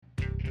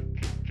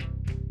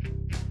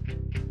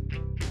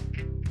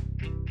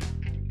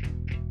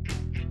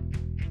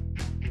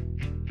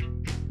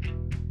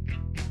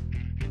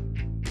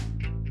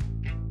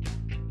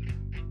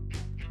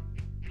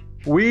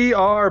We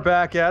are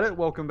back at it.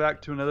 Welcome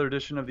back to another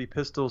edition of the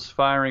Pistols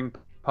Firing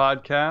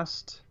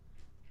podcast.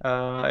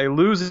 A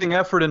losing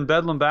effort in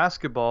Bedlam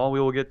basketball. We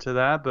will get to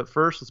that, but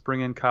first, let's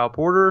bring in Kyle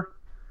Porter.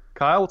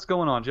 Kyle, what's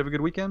going on? Did you have a good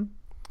weekend?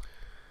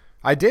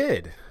 I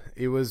did.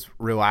 It was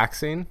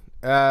relaxing.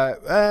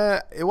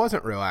 It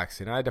wasn't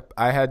relaxing.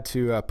 I had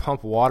to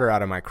pump water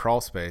out of my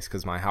crawl space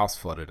because my house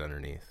flooded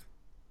underneath.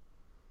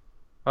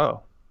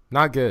 Oh,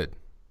 Not good.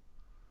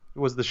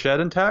 was the shed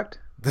intact?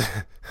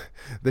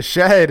 The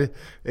shed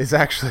is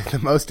actually the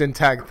most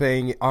intact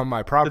thing on my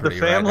Did property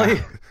the family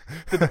right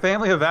did the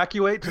family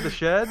evacuate to the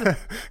shed?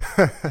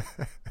 now.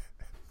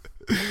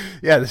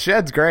 Yeah, the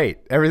shed's great.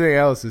 Everything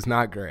else is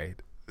not great.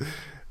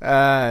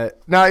 No,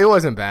 it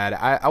wasn't bad.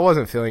 I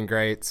wasn't feeling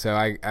great, so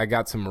I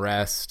got some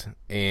rest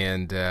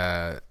and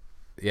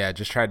yeah,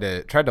 just tried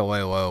to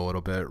lay low a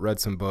little bit,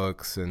 read some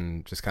books,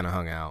 and just kind of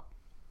hung out.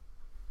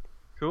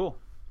 Cool.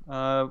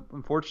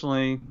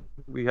 Unfortunately,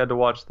 we had to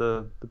watch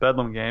the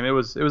Bedlam game. It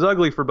was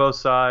ugly for both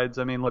sides.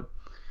 I mean, look,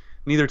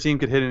 neither team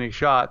could hit any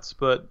shots,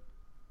 but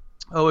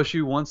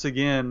OSU once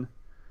again.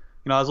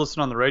 I was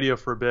listening on the radio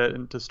for a bit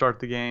and to start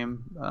the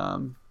game,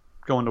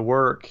 going to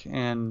work,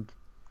 and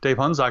Dave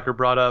Hunziker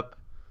brought up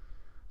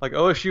like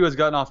OSU has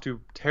gotten off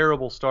to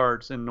terrible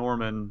starts in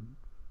Norman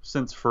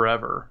since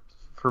forever,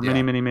 for many,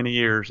 Yeah, many, many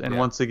years, and yeah.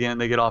 once again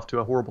they get off to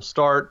a horrible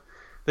start.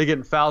 They get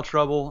in foul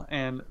trouble,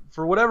 and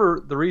for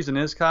whatever the reason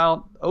is,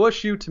 Kyle,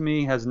 OSU to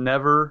me has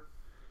never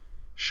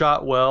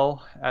shot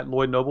well at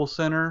Lloyd Noble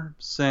Center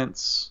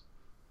since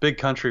Big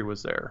Country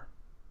was there.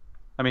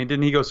 I mean,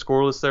 didn't he go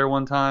scoreless there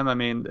one time? I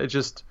mean, it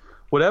just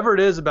whatever it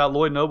is about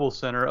Lloyd Noble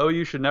Center,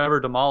 OU should never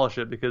demolish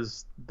it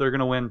because they're going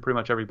to win pretty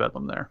much every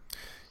Bedlam there.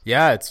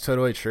 Yeah, it's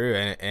totally true,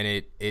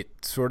 and it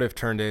sort of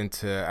turned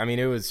into. I mean,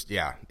 it was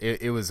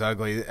it was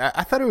ugly.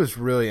 I thought it was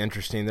really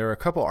interesting. There were a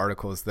couple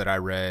articles that I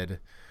read.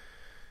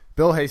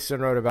 Bill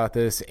Haston wrote about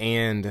this,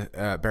 and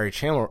Barry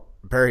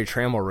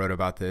Trammell wrote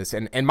about this,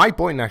 and Mike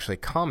Boynton actually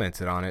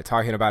commented on it,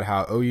 talking about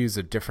how OU's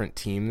a different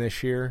team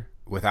this year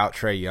without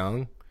Trae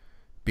Young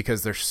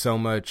because there's so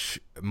much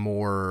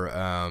more.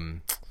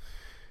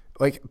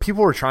 Like,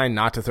 people were trying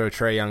not to throw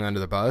Trae Young under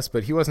the bus,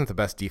 but he wasn't the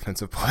best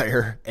defensive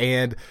player,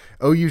 and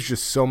OU's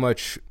just so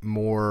much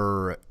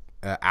more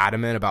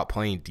adamant about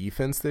playing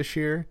defense this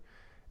year.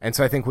 And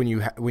so I think when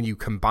you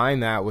combine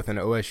that with an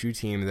OSU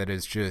team that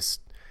is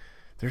just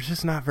they're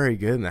just not very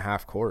good in the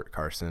half court,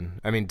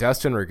 Carson. I mean,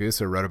 Dustin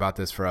Ragusa wrote about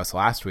this for us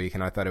last week,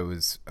 and I thought it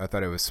was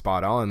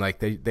spot on. Like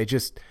they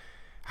just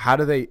how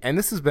do they? And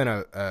this has been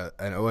an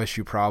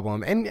OSU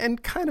problem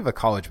and kind of a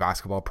college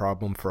basketball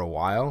problem for a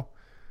while,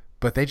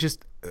 but they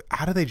just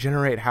how do they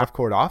generate half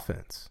court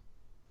offense?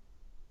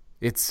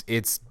 It's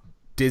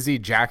dizzy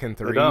jacking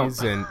They don't. threes,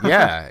 and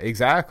yeah,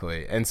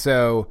 exactly. And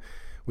so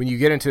when you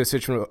get into a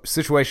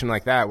situation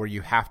like that where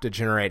you have to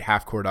generate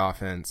half court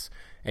offense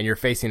and you're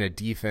facing a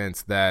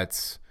defense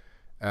that's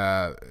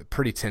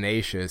pretty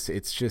tenacious,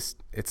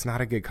 it's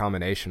not a good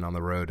combination on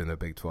the road in the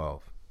Big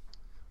 12.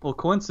 Well,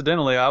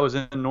 coincidentally, I was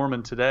in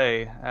Norman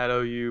today at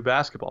OU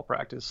basketball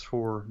practice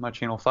for my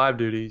Channel 5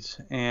 duties,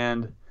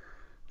 and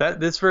that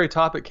this very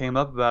topic came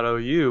up about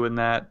OU, and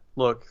that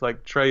look,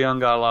 like Trae Young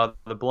got a lot of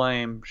the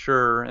blame,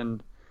 sure,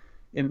 and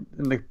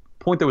the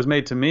point that was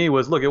made to me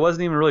was, look, it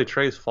wasn't even really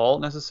Trey's fault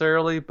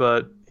necessarily,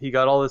 but he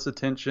got all this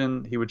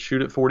attention. He would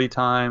shoot it 40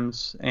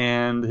 times,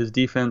 and his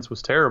defense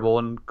was terrible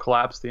and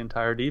collapsed the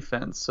entire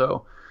defense.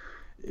 So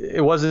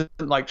it wasn't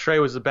like Trey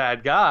was a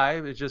bad guy.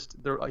 It's just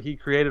he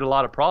created a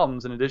lot of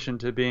problems in addition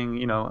to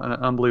being, an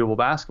unbelievable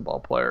basketball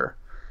player.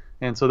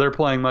 And so they're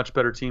playing much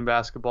better team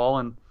basketball.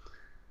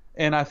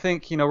 And I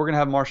think, we're going to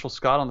have Marshall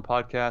Scott on the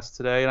podcast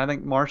today. And I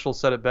think Marshall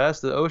said it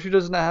best that OSU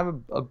doesn't have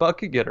a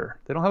bucket getter.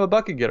 They don't have a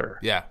bucket getter.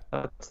 Yeah.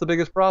 That's the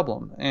biggest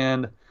problem.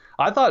 And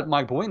I thought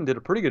Mike Boynton did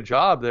a pretty good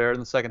job there in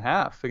the second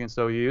half against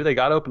OU. They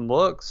got open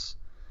looks.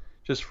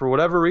 Just for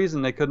whatever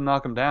reason, they couldn't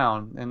knock him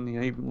down.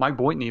 And Mike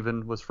Boynton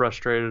even was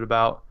frustrated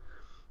about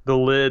the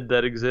lid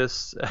that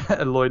exists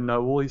at Lloyd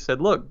Noble. He said,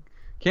 look,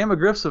 Cam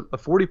McGriff's a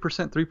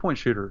 40% three-point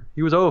shooter.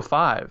 He was 0 of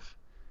 5.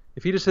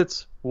 If he just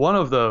hits one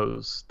of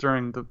those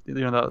during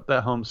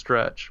that home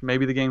stretch,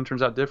 maybe the game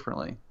turns out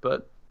differently.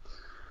 But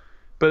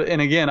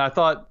and again, I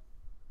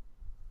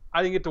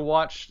didn't get to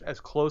watch as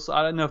close.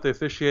 I don't know if the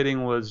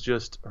officiating was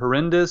just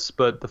horrendous,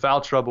 but the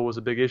foul trouble was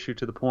a big issue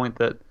to the point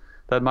that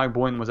Mike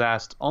Boynton was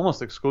asked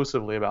almost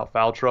exclusively about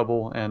foul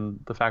trouble and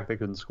the fact they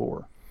couldn't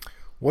score.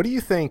 What do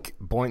you think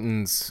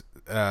Boynton's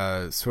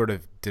sort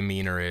of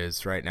demeanor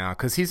is right now?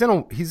 Because he's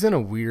in a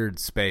weird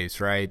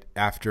space, right?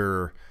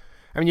 After,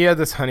 I mean, you had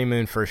this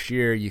honeymoon first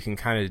year, you can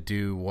kind of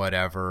do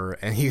whatever,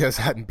 and he goes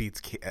out and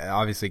beats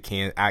obviously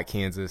at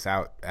Kansas,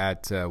 out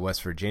at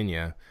West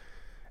Virginia,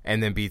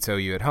 and then beats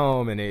OU at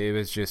home, and it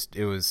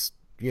was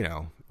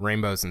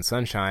rainbows and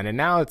sunshine, and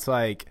now it's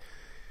like,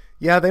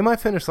 yeah, they might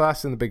finish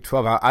last in the Big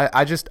 12.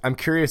 I'm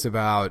curious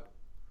about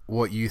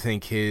what you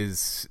think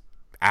his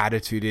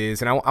attitude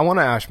is, and I want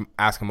to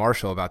ask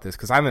Marshall about this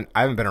because I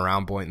haven't been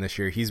around Boynton this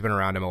year. He's been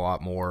around him a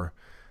lot more.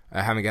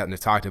 I haven't gotten to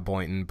talk to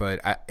Boynton,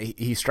 but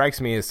he strikes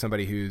me as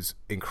somebody who's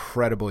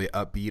incredibly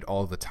upbeat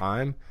all the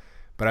time.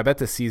 But I bet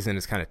the season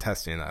is kind of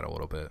testing that a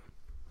little bit.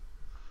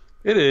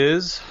 It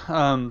is.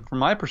 From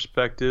my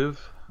perspective,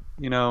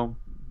 you know,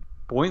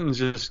 Boynton's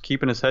just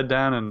keeping his head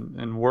down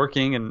and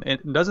working, and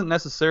it doesn't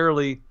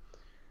necessarily.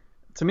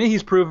 To me,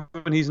 he's proven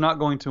he's not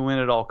going to win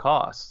at all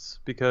costs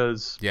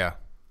because Yeah.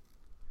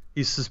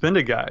 he's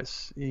suspended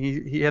guys.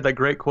 He had that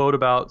great quote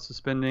about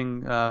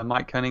suspending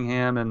Mike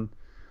Cunningham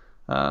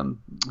and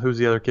who's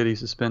the other kid he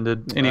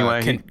suspended?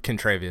 Anyway,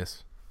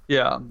 Contravius.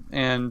 yeah,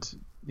 and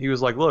he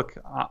was like, "Look,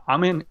 I'm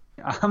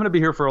going to be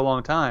here for a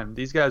long time.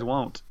 These guys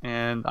won't,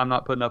 and I'm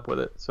not putting up with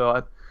it."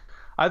 So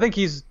I think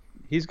he's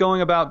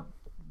going about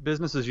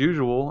business as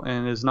usual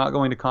and is not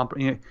going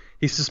to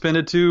he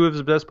suspended 2 of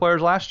his best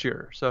players last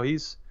year. So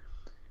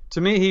to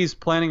me, he's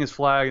planting his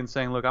flag and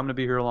saying, "Look, I'm going to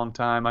be here a long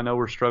time. I know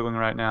we're struggling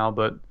right now,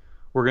 but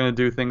we're going to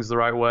do things the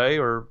right way,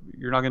 or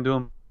you're not going to do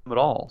them at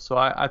all." So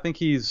I think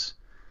he's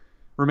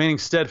remaining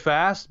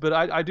steadfast, but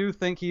I do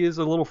think he is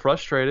a little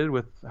frustrated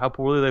with how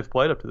poorly they've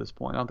played up to this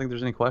point. I don't think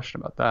there's any question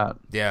about that.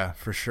 Yeah,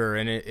 for sure.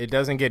 And it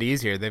doesn't get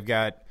easier. They've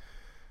got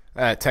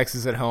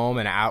Texas at home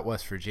and at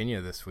West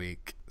Virginia this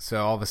week.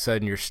 So all of a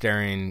sudden you're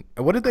staring.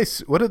 What did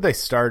they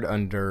start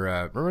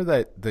under? Remember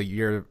that the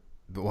year.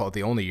 Well,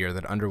 the only year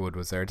that Underwood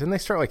was there. Didn't they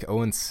start like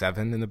 0-7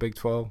 in the Big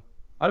 12?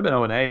 I'd have been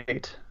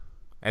 0-8.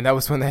 And that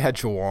was when they had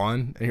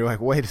Jawan. And you're like,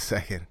 wait a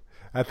second.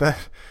 I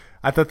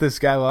thought this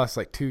guy lost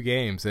like 2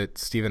 games at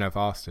Stephen F.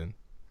 Austin.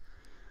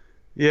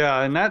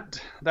 Yeah, and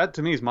that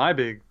to me is my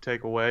big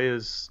takeaway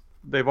is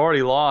they've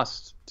already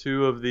lost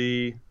 2 of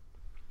the.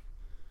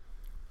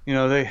 You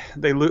know,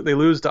 they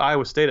lose to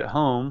Iowa State at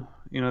home.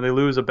 You know, they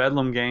lose a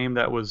Bedlam game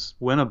that was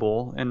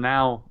winnable, and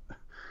now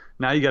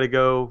you got to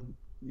go,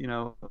 you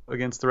know,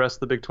 against the rest of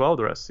the Big 12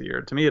 the rest of the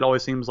year. To me, it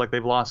always seems like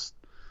they've lost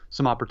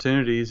some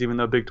opportunities, even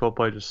though Big 12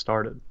 play just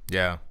started.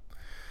 Yeah,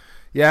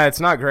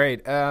 it's not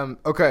great.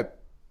 Okay,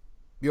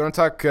 you want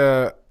to talk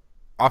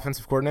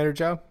offensive coordinator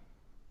job?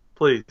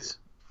 Please.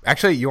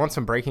 Actually, you want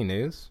some breaking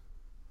news?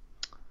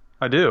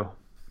 I do.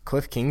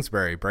 Cliff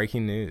Kingsbury,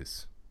 breaking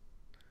news.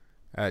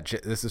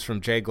 This is from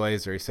Jay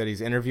Glazer. He said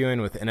he's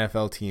interviewing with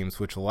NFL teams,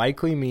 which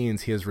likely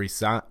means he has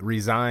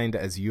resigned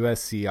as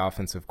USC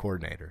offensive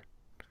coordinator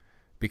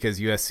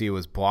because USC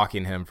was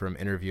blocking him from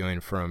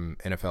interviewing from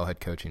NFL head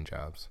coaching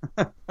jobs.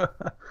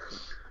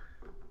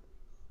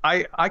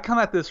 I come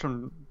at this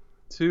from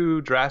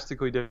 2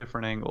 drastically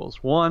different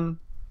angles. One,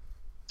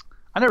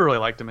 I never really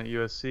liked him at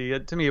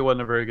USC. To me, it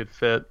wasn't a very good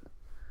fit.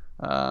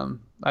 I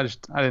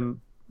didn't,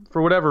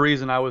 for whatever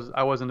reason, I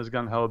wasn't as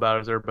gung ho about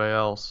it as everybody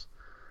else.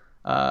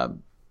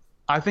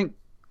 I think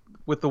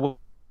with the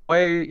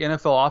way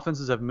NFL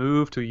offenses have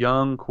moved to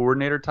young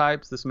coordinator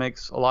types, this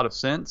makes a lot of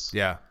sense.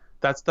 Yeah.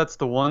 That's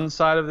the one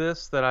side of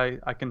this that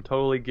I can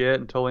totally get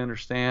and totally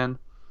understand.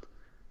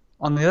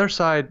 On the other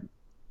side,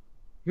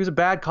 he was a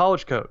bad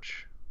college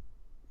coach.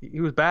 He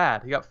was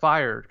bad. He got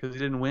fired because he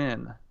didn't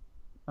win.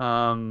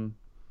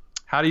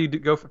 How do you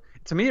go from,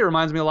 to me, it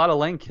reminds me a lot of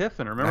Lane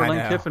Kiffin. Remember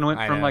Lane Kiffin went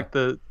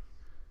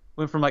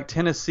from like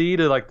Tennessee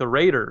to like the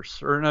Raiders,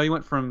 or no, he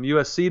went from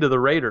USC to the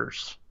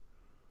Raiders.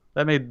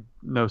 That made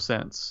no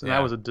sense, and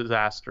that was a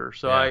disaster.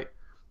 So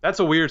that's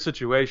a weird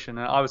situation,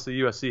 and obviously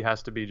USC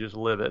has to be just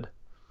livid.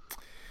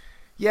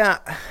 Yeah,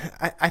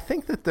 I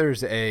think that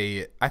there's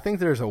a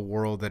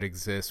world that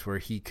exists where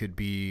he could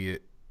be,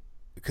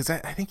 because I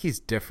think he's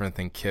different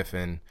than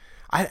Kiffin.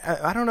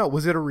 I don't know.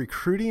 Was it a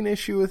recruiting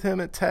issue with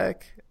him at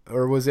Tech,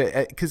 or was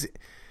it because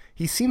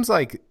he seems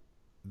like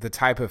the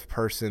type of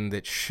person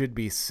that should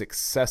be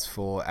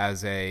successful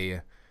as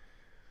a,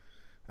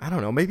 I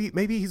don't know,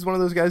 maybe he's one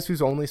of those guys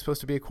who's only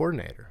supposed to be a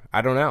coordinator.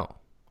 I don't know.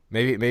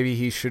 Maybe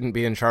he shouldn't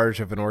be in charge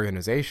of an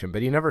organization,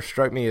 but he never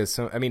struck me as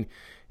I mean,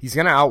 he's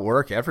going to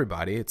outwork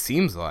everybody. It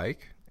seems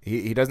like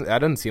he doesn't. That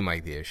doesn't seem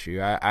like the issue.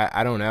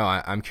 I don't know.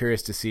 I'm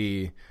curious to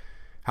see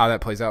how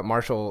that plays out.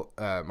 Marshall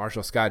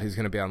Scott, who's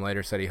going to be on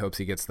later, said he hopes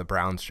he gets the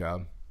Browns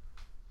job.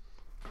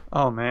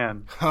 Oh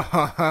man,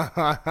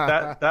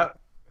 that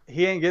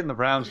he ain't getting the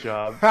Browns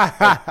job.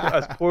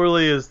 As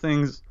poorly as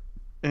things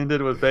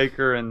ended with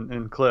Baker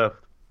and Cliff,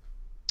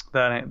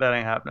 that ain't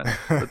happening.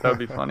 But that would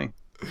be funny.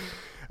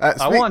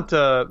 I want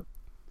Todd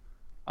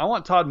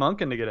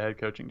Monken to get a head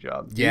coaching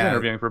job. Yeah. He's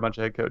interviewing for a bunch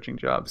of head coaching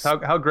jobs.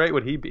 How great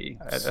would he be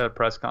at a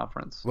press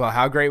conference? Well,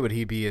 how great would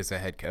he be as a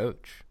head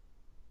coach?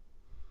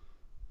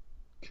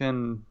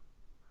 Do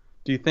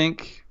you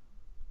think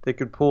they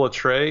could pull a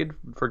trade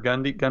for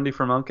Gundy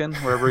for Monken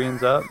wherever he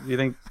ends up? Do you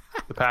think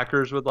the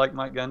Packers would like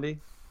Mike Gundy?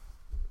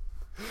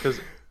 Because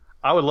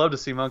I would love to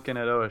see Monken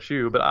at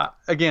OSU, but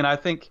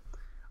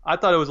I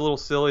thought it was a little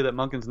silly that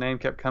Monken's name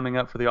kept coming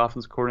up for the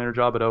offensive coordinator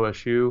job at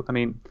OSU. I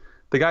mean,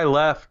 the guy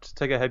left to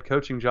take a head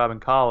coaching job in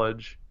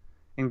college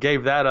and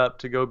gave that up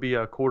to go be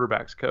a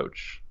quarterback's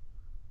coach.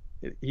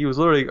 He was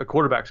literally a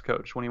quarterback's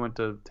coach when he went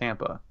to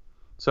Tampa.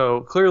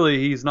 So clearly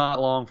he's not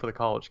long for the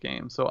college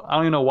game. So I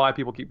don't even know why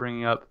people keep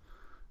bringing up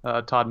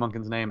Todd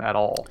Monken's name at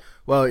all.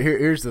 Well,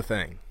 here's the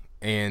thing,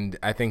 and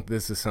I think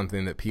this is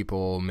something that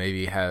people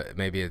maybe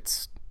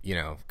it's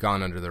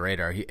gone under the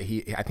radar.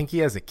 I think he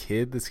has a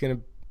kid that's going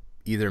to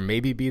either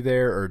maybe be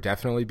there or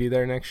definitely be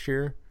there next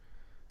year.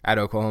 at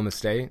Oklahoma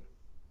State,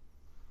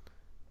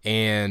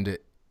 and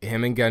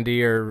him and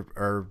Gundy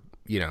are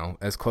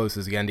as close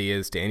as Gundy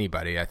is to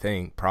anybody, I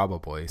think,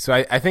 probably. So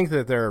I think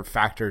that there are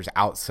factors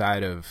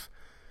outside of.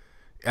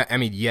 I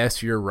mean,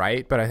 yes, you're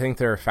right, but I think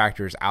there are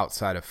factors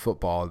outside of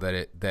football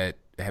that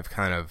have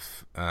kind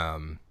of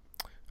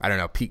I don't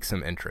know, piqued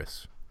some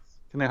interest.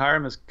 Can they hire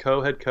him as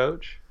co-head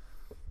coach?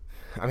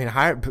 I mean,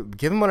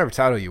 give him whatever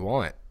title you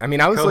want. I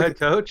mean, I was co-head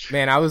coach.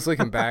 Man, I was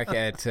looking back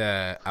at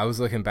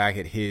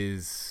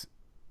his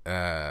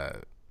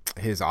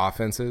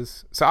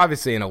offenses. So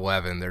obviously in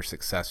 11 they're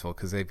successful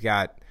because they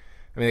got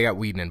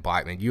Whedon and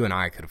Blackman. You and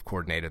I could have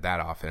coordinated that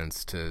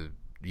offense to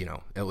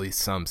at least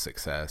some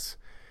success.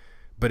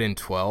 But in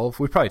 12,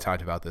 we probably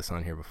talked about this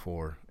on here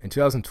before. In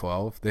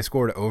 2012, they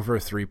scored over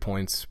 3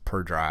 points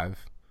per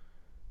drive,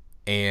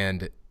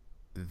 and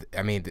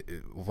I mean,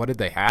 what did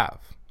they have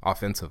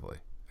offensively?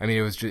 I mean,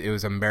 it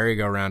was a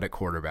merry-go-round at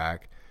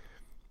quarterback.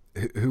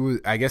 Who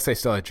I guess they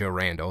still had Joe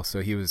Randall,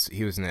 so he was an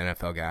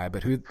NFL guy.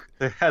 But who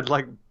they had,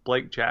 like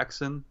Blake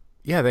Jackson?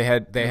 Yeah, they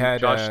had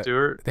Josh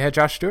Stewart. They had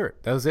Josh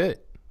Stewart. That was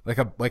it. Like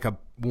a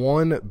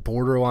one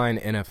borderline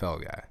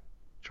NFL guy.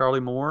 Charlie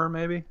Moore,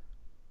 maybe.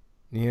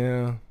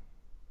 Yeah.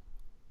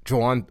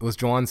 Was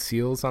Juwan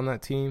Seals on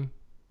that team?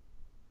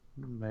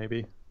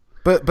 Maybe.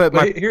 But go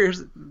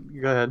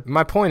ahead.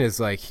 My point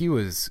is, like, he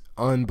was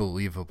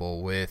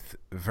unbelievable with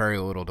very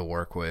little to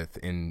work with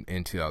in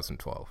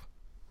 2012.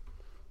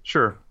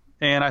 Sure.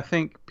 And I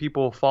think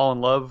people fall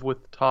in love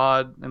with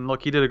Todd. And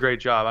look, he did a great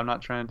job. I'm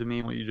not trying to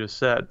demean what you just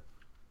said.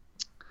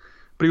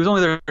 But he was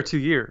only there 2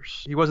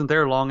 years. He wasn't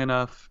there long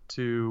enough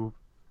to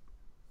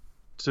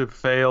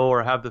fail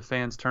or have the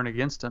fans turn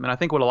against him. And I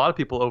think what a lot of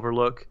people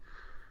overlook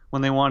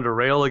when they wanted to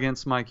rail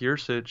against Mike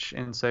Yurcich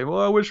and say, well,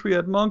 I wish we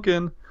had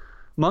Monken.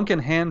 Monken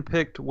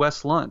handpicked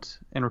Wes Lunt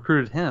and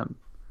recruited him.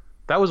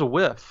 That was a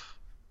whiff.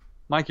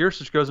 Mike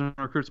Yurcich goes and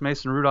recruits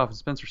Mason Rudolph and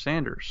Spencer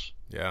Sanders.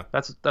 Yeah,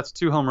 that's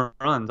 2 home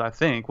runs. I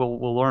think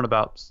we'll learn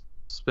about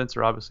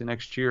Spencer obviously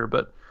next year,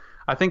 but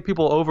I think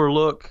people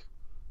overlook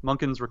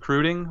Monken's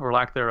recruiting or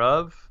lack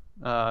thereof.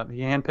 He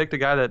handpicked a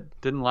guy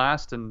that didn't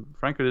last, and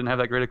frankly didn't have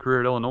that great a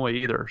career at Illinois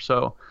either.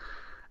 So,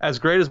 as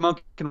great as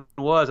Monken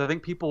was, I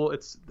think it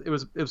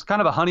was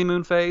kind of a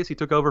honeymoon phase. He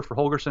took over for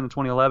Holgorsen in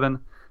 2011,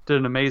 did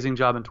an amazing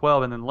job in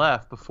 12, and then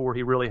left before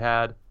he really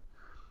had,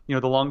 the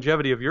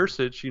longevity of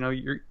Yurcich.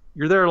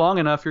 You're there long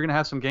enough, you're going to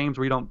have some games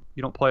where you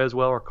don't play as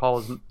well or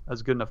call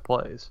as good enough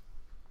plays.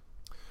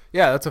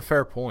 Yeah, that's a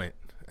fair point.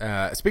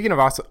 Speaking of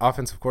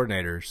offensive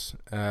coordinators,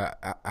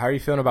 how are you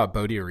feeling about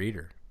Bodie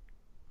Reeder?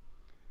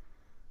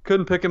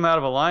 Couldn't pick him out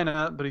of a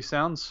lineup, but he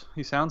sounds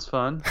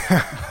fun.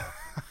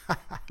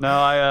 No,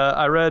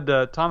 I read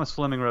Thomas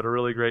Fleming wrote a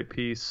really great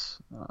piece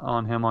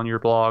on him on your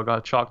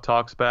blog, Chalk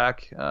Talks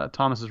Back.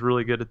 Thomas is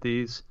really good at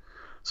these.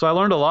 So I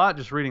learned a lot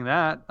just reading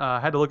that. I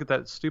had to look at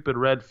that stupid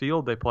red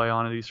field they play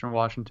on at Eastern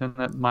Washington.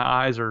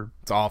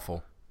 It's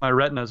awful. My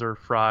retinas are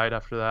fried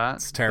after that.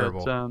 It's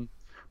terrible.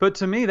 But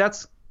to me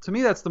that's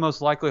the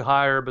most likely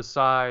hire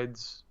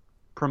besides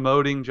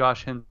promoting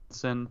Josh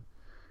Henson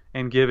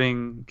and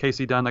giving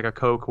Casey Dunn like a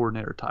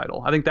co-coordinator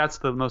title. I think that's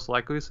the most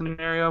likely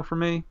scenario for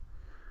me.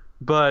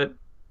 But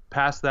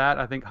past that,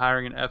 I think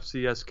hiring an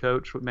FCS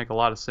coach would make a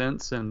lot of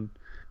sense. And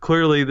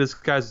clearly this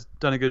guy's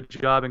done a good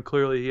job, and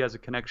clearly he has a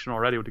connection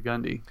already with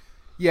Gundy.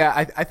 Yeah,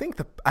 I think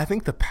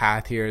the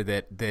path here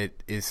that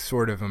is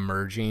sort of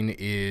emerging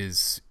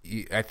is,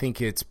 I think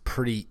it's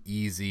pretty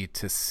easy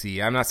to see.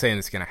 I'm not saying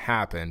it's going to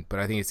happen, but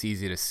I think it's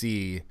easy to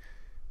see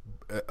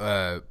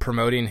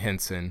promoting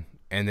Henson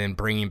and then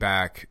bringing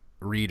back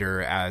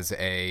Reeder as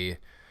a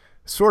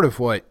sort of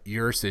what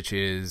Yurcich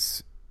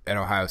is at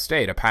Ohio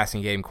State, a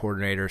passing game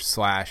coordinator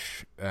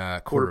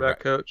 / quarterback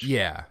coach.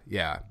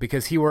 Yeah,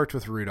 because he worked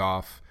with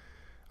Rudolph,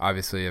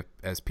 obviously,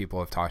 as people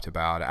have talked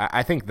about.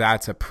 I think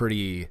that's a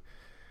pretty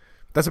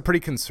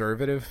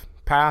conservative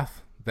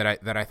path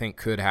that I think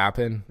could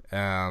happen.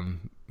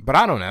 But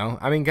I don't know.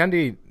 I mean,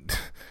 Gundy,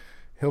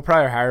 he'll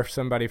probably hire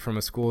somebody from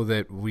a school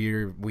that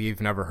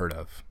we've never heard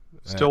of.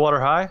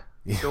 Stillwater High?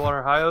 Yeah.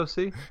 Stillwater High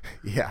OC?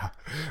 Yeah.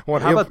 How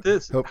about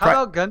this? How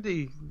about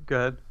Gundy? Go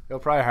ahead. He'll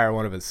probably hire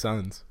one of his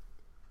sons.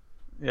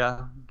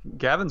 Yeah.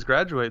 Gavin's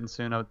graduating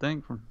soon, I would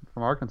think, from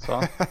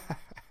Arkansas.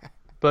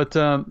 But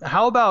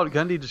how about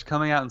Gundy just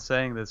coming out and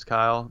saying this,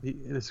 Kyle?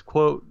 His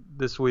quote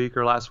this week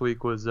or last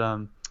week was,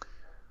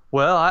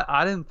 well,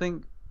 I didn't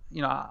think,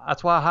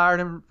 that's why I hired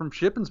him from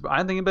Shippensburg. I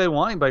didn't think anybody would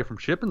want anybody from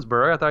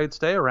Shippensburg. I thought he'd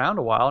stay around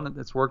a while, and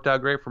it's worked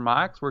out great for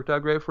Mike. It's worked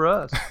out great for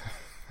us.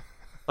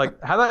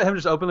 Like, how about him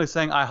just openly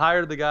saying, I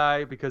hired the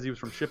guy because he was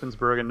from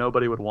Shippensburg and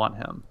nobody would want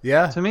him?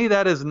 Yeah. To me,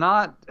 that is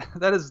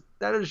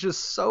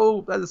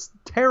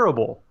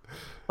terrible.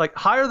 Like,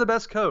 hire the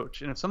best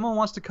coach. And if someone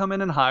wants to come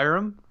in and hire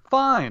him,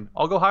 fine.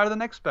 I'll go hire the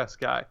next best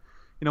guy.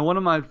 One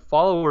of my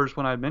followers,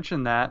 when I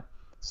mentioned that,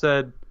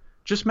 said,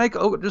 just make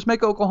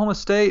Oklahoma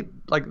State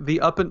like the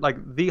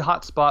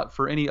hot spot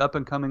for any up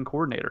and coming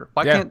coordinator.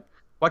 Why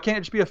can't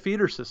it just be a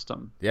feeder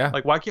system? Yeah.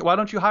 Like why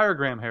don't you hire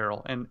Graham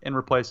Harrell and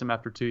replace him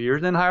after 2 years,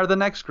 and then hire the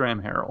next Graham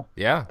Harrell?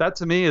 Yeah. That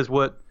to me is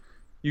what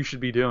you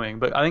should be doing.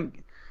 But I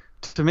think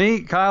to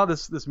me, Kyle,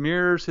 this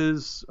mirrors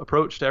his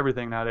approach to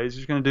everything nowadays.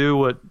 He's going to do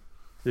what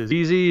is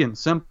easy and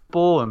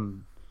simple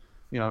and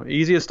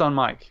easiest on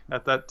Mike.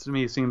 That to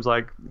me seems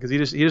like, because he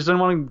just doesn't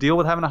want to deal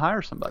with having to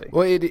hire somebody.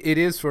 Well, it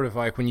is sort of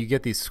like when you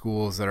get these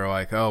schools that are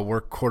like, oh,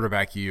 we're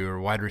quarterback U or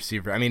wide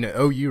receiver. I mean,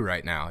 OU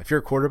right now, if you're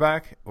a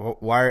quarterback,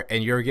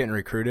 and you're getting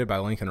recruited by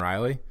Lincoln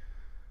Riley,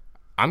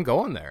 I'm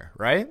going there,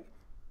 right?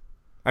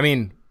 I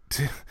mean,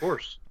 of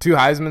course, 2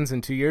 Heismans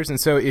in 2 years, and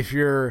so if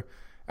you're,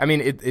 I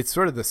mean, it's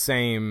sort of the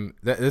same.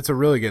 That's a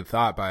really good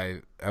thought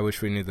by. I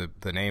wish we knew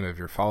the name of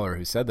your follower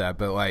who said that,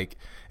 but like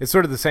it's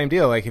sort of the same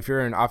deal. Like if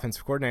you're an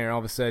offensive coordinator, and all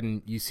of a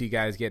sudden you see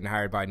guys getting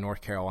hired by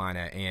North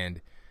Carolina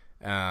and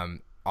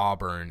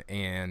Auburn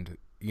and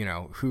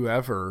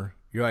whoever,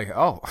 you're like,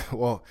 oh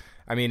well.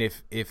 I mean,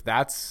 if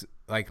that's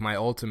like my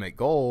ultimate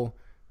goal,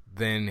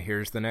 then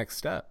here's the next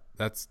step.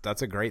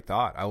 That's a great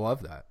thought. I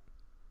love that.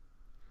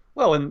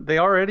 Well, and they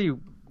already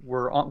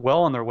were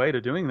well on their way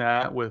to doing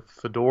that with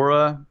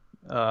Fedora,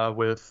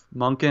 with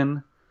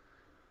Munkin,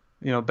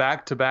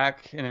 back to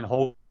back, and in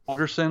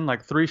Holgerson,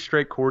 like 3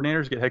 straight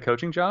coordinators get head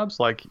coaching jobs.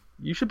 Like,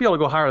 you should be able to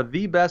go hire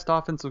the best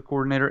offensive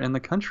coordinator in the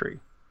country.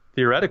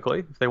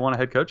 Theoretically, if they want a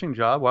head coaching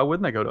job, why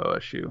wouldn't they go to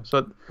OSU?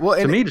 So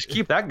to me, just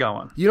keep that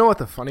going. You know what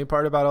the funny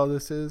part about all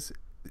this is?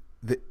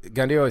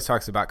 Gundy always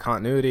talks about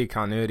continuity.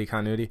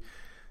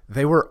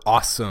 They were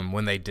awesome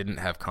when they didn't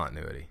have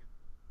continuity.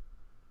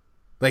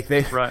 Like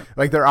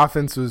their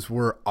offenses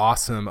were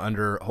awesome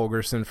under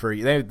Holgerson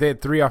they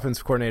had 3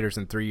 offensive coordinators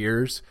in 3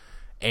 years,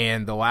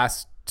 and the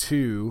last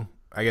 2,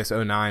 I guess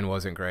 09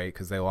 wasn't great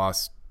because they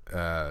lost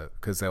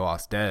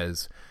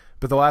Dez,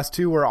 but the last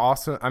 2 were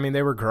awesome. I mean,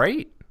 they were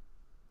great,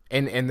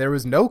 and there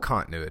was no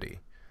continuity.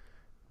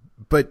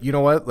 But you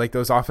know what? Like,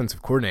 those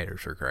offensive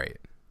coordinators are great,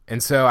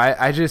 and so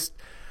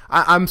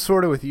I'm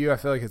sort of with you. I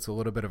feel like it's a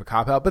little bit of a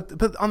cop out,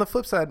 but on the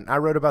flip side, I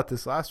wrote about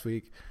this last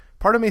week.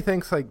 Part of me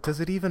thinks, like, does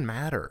it even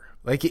matter?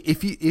 Like,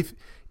 if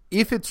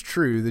it's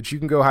true that you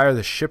can go hire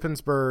the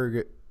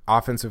Shippensburg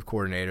offensive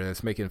coordinator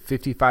that's making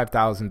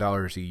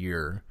 $55,000 a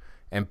year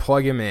and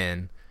plug him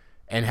in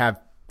and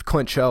have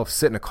Clint Shelf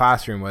sit in a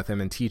classroom with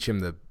him and teach him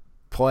the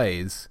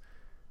plays,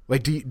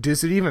 like,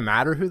 does it even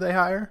matter who they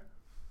hire?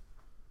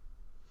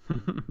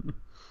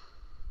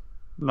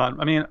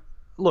 I mean,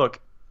 look,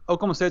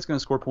 Oklahoma State's going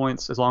to score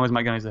points as long as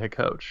Mike Gundy's the head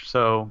coach.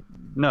 So,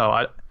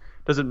 no,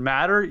 does it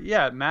matter?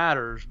 Yeah, it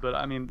matters. But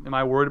I mean, am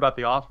I worried about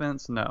the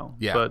offense? No.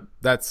 Yeah, but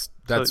that's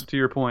so, to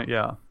your point.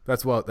 Yeah,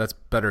 that's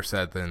better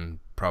said than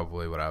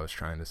probably what I was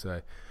trying to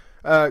say.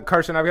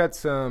 Carson, I've got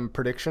some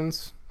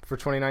predictions for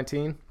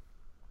 2019.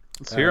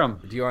 Let's hear them.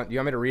 Do you want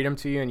me to read them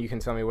to you, and you can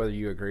tell me whether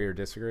you agree or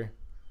disagree?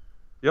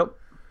 Yep.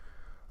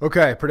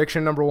 Okay,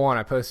 prediction number 1.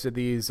 I posted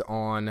these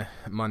on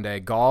Monday.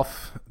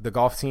 The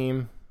golf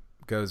team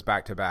goes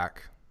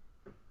back-to-back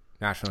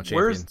national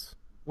champions.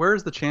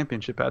 Where's the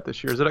championship at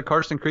this year? Is it at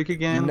Carson Creek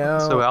again? No.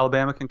 So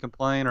Alabama can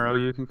complain or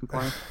OU can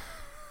complain?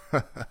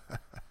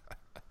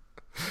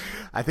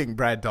 I think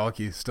Brad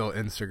Dahlke is still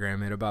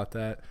Instagramming about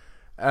that.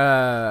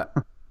 I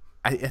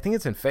think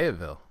it's in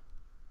Fayetteville.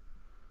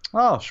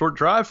 Oh, short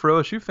drive for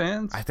OSU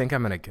fans. I think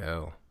I'm going to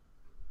go.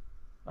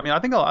 I mean, I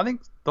think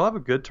they'll have a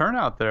good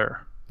turnout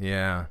there.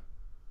 Yeah.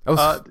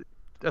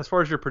 As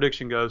far as your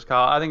prediction goes,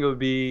 Kyle, I think it would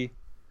be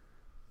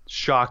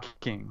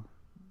shocking,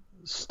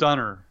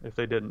 stunner if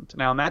they didn't.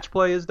 Now, match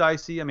play is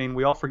dicey. I mean,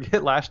 we all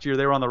forget last year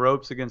they were on the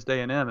ropes against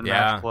A&M in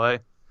match play.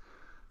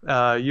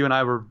 You and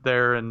I were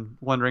there and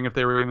wondering if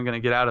they were even going to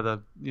get out of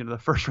the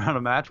first round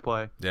of match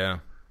play. Yeah.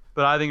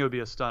 But I think it would be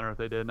a stunner if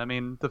they didn't. I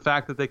mean, the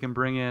fact that they can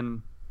bring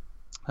in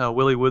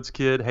Willie Wood's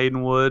kid,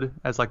 Hayden Wood,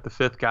 as like the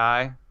 5th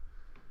guy,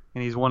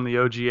 and he's won the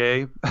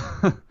OGA,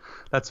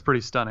 that's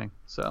pretty stunning.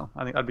 So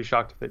I think I'd be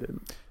shocked if they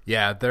didn't.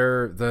 Yeah,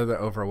 they're the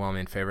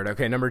overwhelming favorite.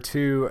 Okay, number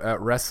 2,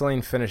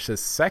 wrestling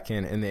finishes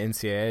 2nd in the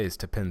NCAAs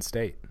to Penn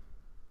State.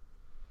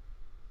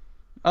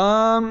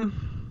 I'll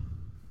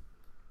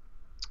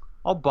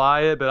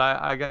buy it, but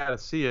I gotta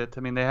see it.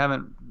 I mean, they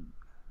haven't.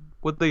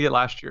 What did they get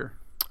last year?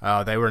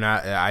 They were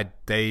not.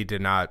 They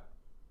did not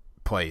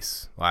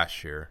place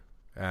last year.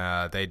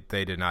 They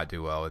did not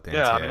do well at the NCAAs.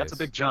 Yeah, I mean, that's a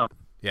big jump.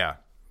 Yeah.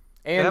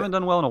 And they haven't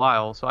done well in a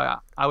while, so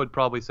I would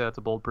probably say that's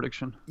a bold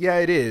prediction. Yeah,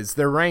 it is.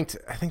 They're ranked.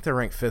 I think they're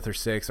ranked 5th or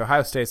 6th.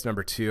 Ohio State's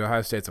number 2.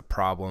 Ohio State's a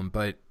problem,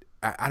 but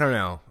I don't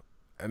know.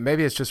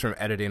 Maybe it's just from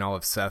editing all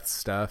of Seth's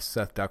stuff.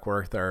 Seth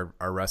Duckworth, our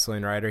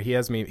wrestling writer, he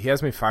has me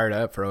fired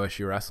up for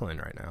OSU wrestling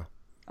right now.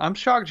 I'm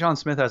shocked John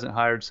Smith hasn't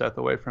hired Seth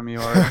away from you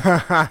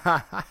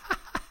already.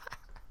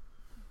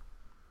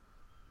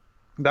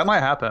 That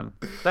might happen.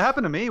 That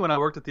happened to me when I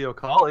worked at the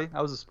O'Colly.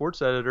 I was a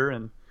sports editor,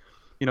 and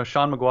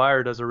Sean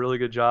McGuire does a really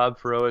good job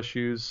for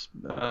OSU's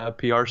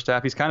PR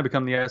staff. He's kind of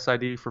become the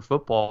SID for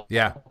football.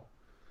 Yeah.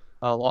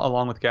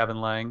 Along with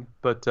Gavin Lang.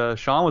 But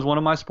Sean was one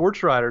of my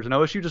sports writers, and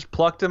OSU just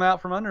plucked him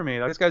out from under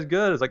me. Like, this guy's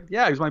good. It's like,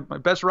 yeah, he's my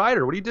best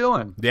writer. What are you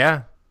doing?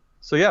 Yeah.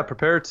 So yeah,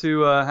 prepare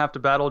to have to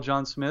battle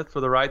John Smith for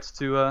the rights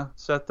to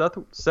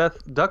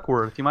Seth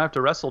Duckworth. You might have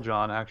to wrestle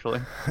John, actually.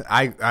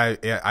 I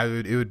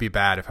would. It would be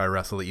bad if I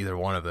wrestled either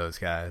one of those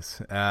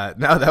guys. No,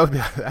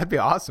 that'd be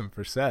awesome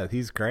for Seth.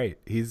 He's great.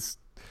 He's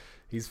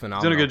He's doing a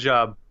phenomenal. good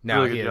job.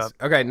 No, Really he good is. job.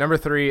 Okay, number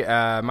 3.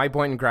 Mike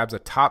Boynton grabs a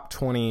top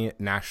 20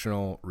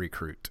 national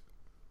recruit.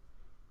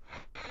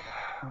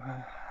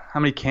 How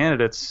many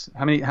candidates?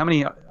 How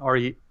many are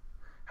he?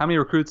 How many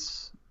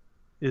recruits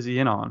is he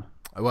in on?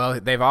 Well,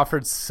 they've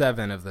offered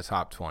 7 of the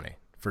top 20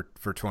 for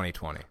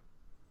 2020.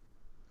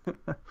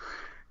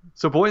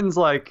 So Boynton's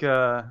like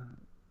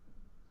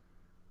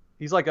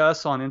he's like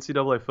us on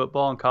NCAA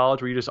football in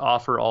college, where you just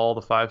offer all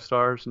the 5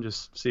 stars and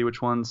just see which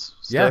ones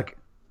Yeah, stick.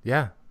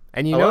 yeah,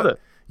 and I love it.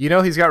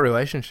 he's got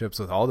relationships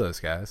with all those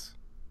guys.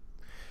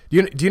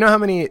 Do you know how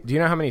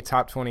many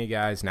top 20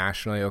 guys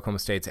nationally Oklahoma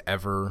State's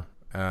ever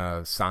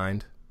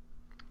signed?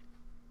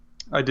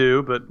 I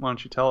do, but why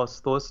don't you tell us,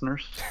 the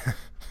listeners?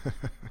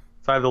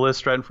 If I have the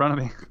list right in front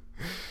of me.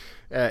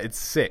 It's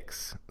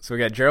 6. So we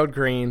got Gerald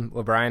Green,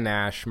 LeBron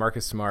Nash,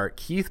 Marcus Smart,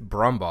 Keith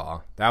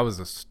Brumbaugh. That was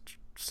a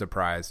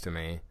surprise to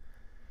me.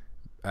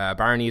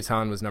 Byron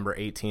Eaton was number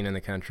 18 in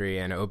the country,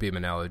 and Obi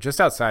Manello. Just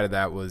outside of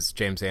that was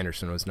James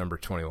Anderson, was number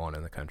 21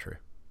 in the country.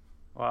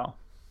 Wow.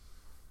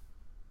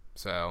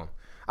 So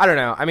I don't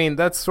know. I mean,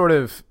 that's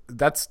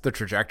the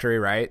trajectory,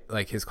 right?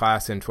 Like his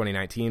class in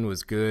 2019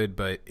 was good,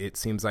 but it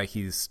seems like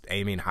he's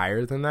aiming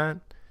higher than that.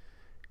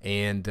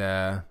 And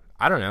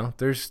I don't know.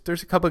 There's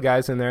a couple of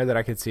guys in there that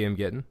I could see him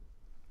getting.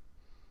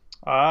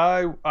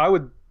 I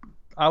would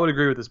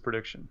agree with this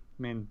prediction.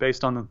 I mean,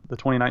 based on the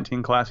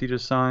 2019 class he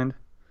just signed,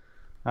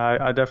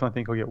 I definitely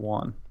think he'll get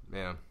one.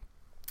 Yeah.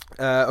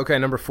 Okay,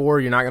 number 4.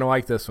 You're not gonna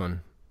like this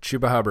one.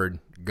 Chuba Hubbard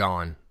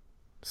gone.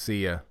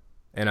 See ya.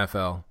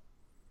 NFL.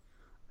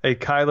 A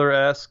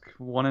Kyler-esque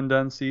one and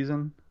done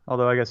season,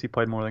 although I guess he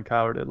played more than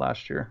Kyler did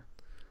last year.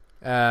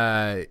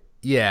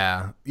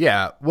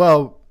 Yeah.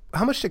 Well,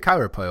 how much did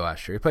Kyler play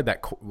last year? He played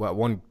that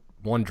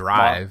one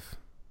drive.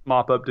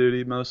 Mop up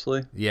duty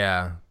mostly.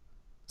 Yeah.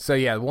 So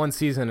yeah, one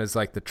season is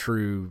like the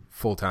true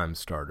full-time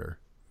starter.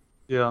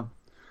 Yeah.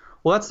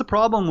 Well, that's the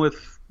problem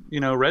with,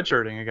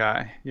 redshirting a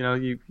guy.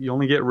 You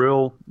only get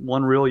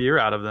one real year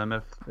out of them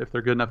if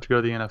they're good enough to go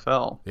to the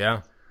NFL.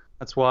 Yeah.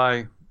 That's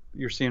why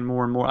you're seeing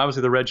more and more.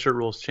 Obviously, the redshirt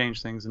rules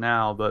change things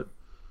now, but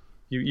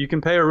you can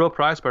pay a real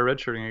price by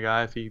redshirting a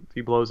guy if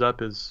he blows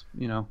up his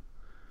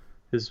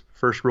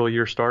first real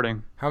year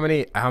starting. How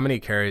many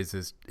carries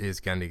is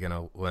Gundy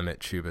gonna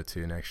limit Chuba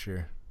to next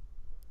year?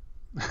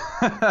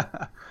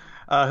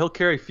 He'll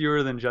carry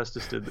fewer than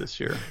Justice did this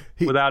year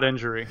without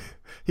injury.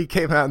 He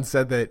came out and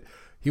said that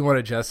he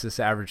wanted Justice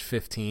to average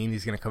 15.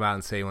 He's going to come out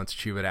and say he wants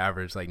Chuba to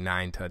average like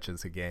 9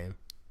 touches a game.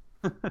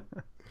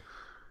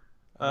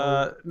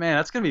 Man,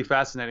 that's going to be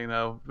fascinating,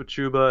 though, with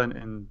Chuba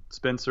and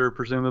Spencer,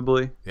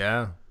 presumably.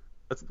 Yeah.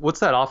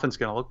 What's that offense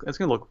going to look? It's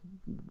going to look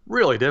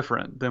really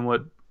different than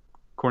what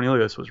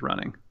Cornelius was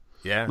running.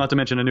 Yeah. Not to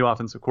mention a new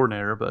offensive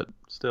coordinator, but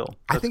still,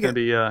 that's going to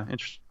be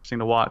interesting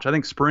to watch. I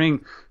think spring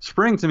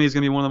to me is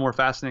going to be one of the more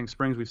fascinating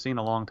springs we've seen in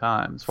a long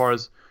time. As far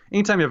as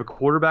anytime you have a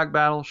quarterback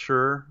battle,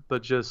 sure,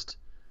 but just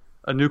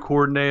a new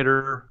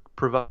coordinator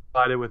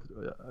provided with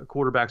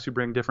quarterbacks who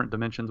bring different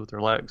dimensions with their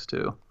legs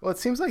too. Well, it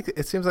seems like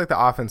the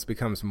offense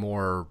becomes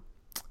more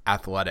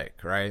athletic,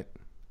 right?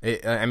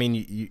 I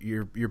mean,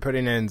 you're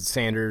putting in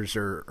Sanders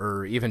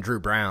or even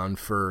Drew Brown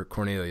for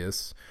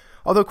Cornelius.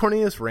 Although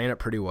Cornelius ran it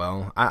pretty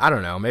well. I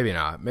don't know. Maybe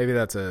not. Maybe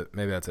that's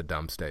a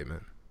dumb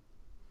statement.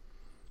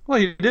 Well,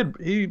 he did.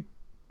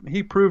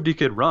 He proved he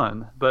could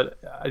run, but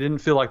I didn't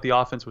feel like the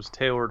offense was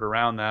tailored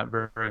around that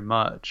very, very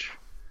much.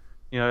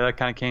 That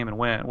kind of came and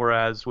went.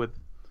 Whereas with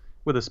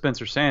a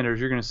Spencer Sanders,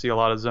 you're going to see a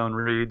lot of zone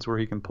reads where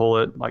he can pull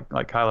it like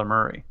Kyler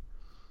Murray.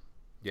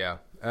 Yeah.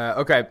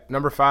 Okay.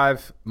 Number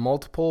 5,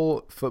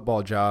 multiple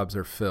football jobs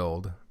are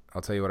filled.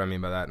 I'll tell you what I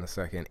mean by that in a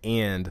second.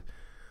 And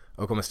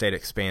Oklahoma State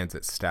expands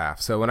its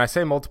staff. So when I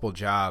say multiple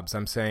jobs,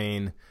 I'm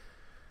saying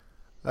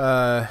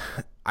I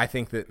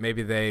think that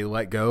maybe they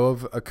let go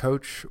of a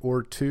coach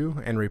or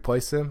two and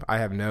replace them. I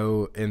have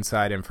no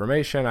inside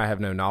information. I have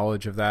no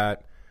knowledge of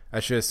that.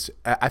 That's just,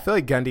 I feel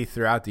like Gundy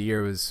throughout the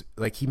year was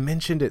like, he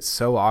mentioned it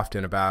so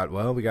often about,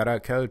 well, we got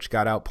out coached,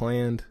 got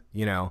outplanned,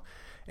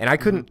 and I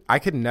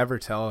could never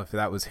tell if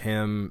that was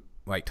him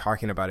like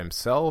talking about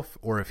himself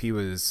or if he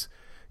was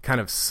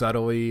kind of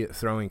subtly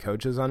throwing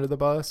coaches under the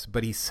bus,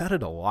 but he said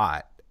it a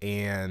lot.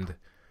 And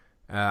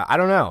I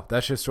don't know.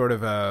 That's just sort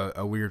of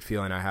a weird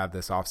feeling I have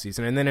this offseason.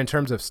 And then in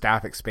terms of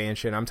staff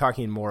expansion, I'm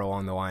talking more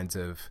along the lines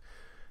of,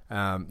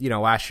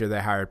 last year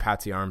they hired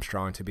Patsy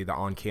Armstrong to be the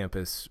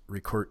on-campus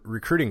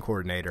recruiting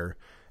coordinator.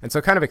 And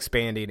so kind of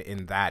expanding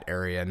in that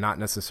area, not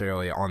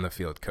necessarily on the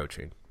field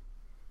coaching.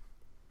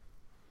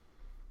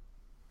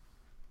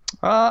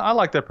 I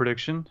like that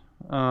prediction.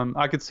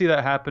 I could see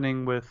that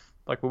happening with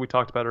like what we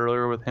talked about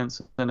earlier with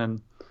Henson,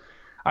 and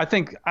I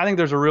think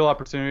there's a real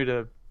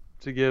opportunity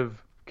to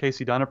give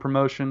Casey Dunn a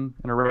promotion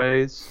and a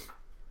raise.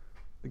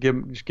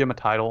 Just give him a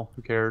title.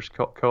 Who cares?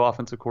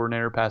 Co-offensive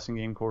coordinator, passing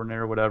game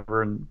coordinator,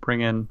 whatever, and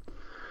bring in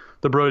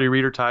the Brody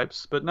Reader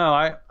types. But no,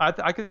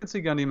 I could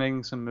see Gundy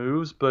making some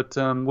moves, but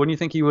wouldn't you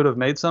think he would have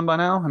made some by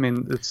now? I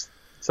mean, it's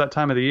that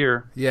time of the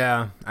year.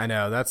 Yeah, I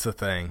know, that's the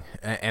thing,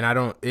 and I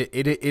don't.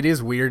 It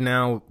is weird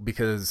now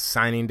because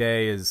signing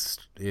day is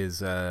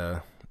there's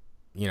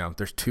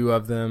two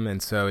of them,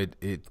 and so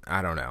it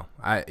I don't know.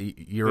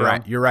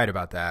 You're right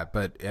about that,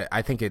 but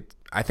I think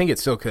it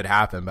still could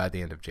happen by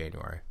the end of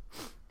January.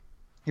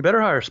 He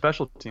better hire a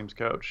special teams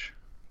coach.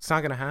 It's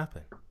not going to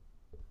happen.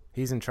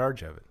 He's in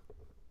charge of it.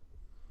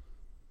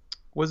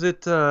 Was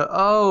it?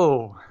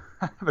 Oh,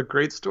 I have a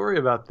great story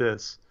about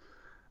this.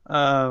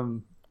 I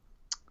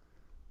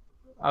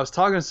was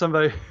talking to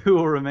somebody who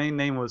will remain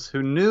nameless,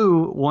 who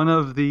knew one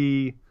of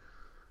the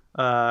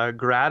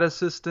grad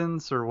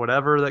assistants or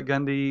whatever that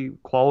Gundy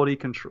quality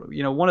control,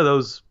 one of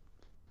those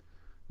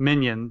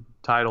minion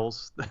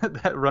titles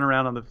that run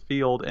around on the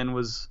field, and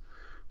was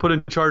put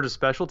in charge of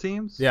special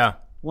teams. Yeah.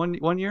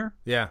 One year.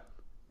 Yeah.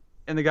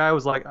 And the guy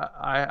was like,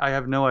 I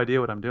have no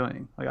idea what I'm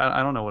doing. Like,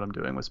 I don't know what I'm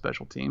doing with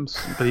special teams,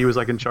 but he was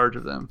like in charge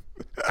of them.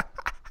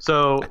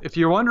 So if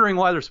you're wondering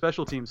why their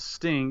special teams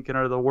stink and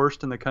are the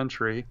worst in the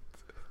country,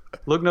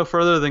 look no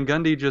further than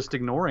Gundy just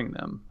ignoring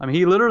them. I mean,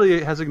 he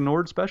literally has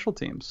ignored special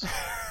teams.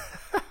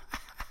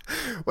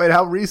 Wait,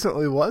 how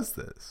recently was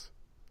this?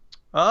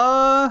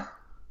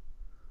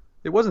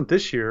 It wasn't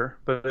this year,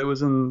 but it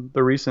was in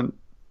the recent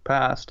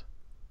past.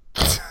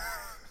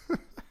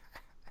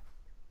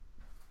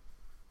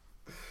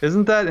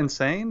 Isn't that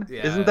insane?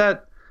 Yeah. Isn't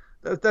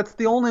that's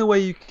the only way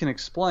you can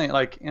explain?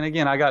 Like, and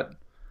again,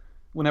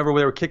 whenever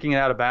they were kicking it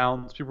out of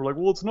bounds, people were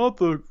like, well, it's not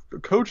the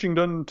coaching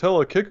doesn't tell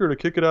a kicker to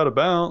kick it out of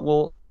bounds.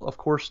 Well, of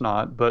course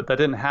not, but that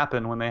didn't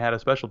happen when they had a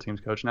special teams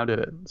coach. Now did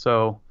it?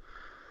 So,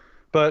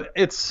 but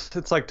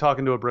it's like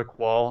talking to a brick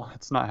wall.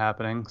 It's not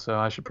happening, so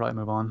I should probably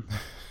move on.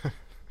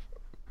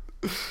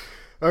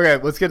 Okay,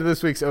 let's get to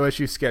this week's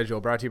OSU schedule,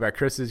 brought to you by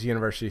Chris's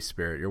University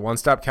Spirit, your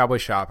one-stop Cowboy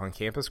shop on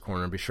Campus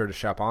Corner. Be sure to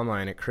shop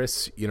online at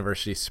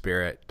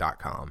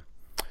chrisuniversityspirit.com.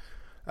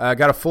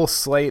 Got a full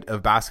slate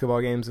of basketball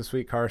games this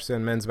week,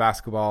 Carson. Men's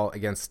basketball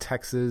against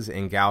Texas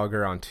in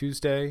Gallagher on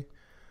Tuesday.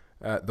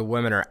 The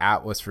women are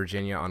at West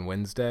Virginia on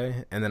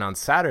Wednesday. And then on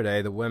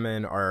Saturday, the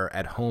women are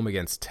at home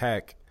against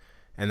Tech,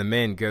 and the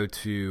men go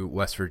to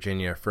West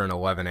Virginia for an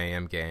 11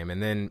 a.m. game. And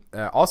then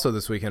also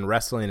this weekend,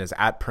 wrestling is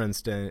at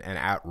Princeton and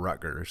at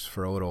Rutgers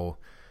for a little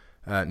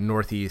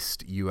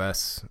Northeast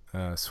U.S.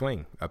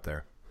 Swing up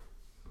there.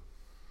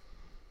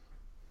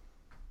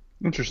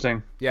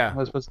 Interesting. Yeah.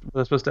 Was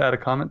I supposed to add a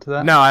comment to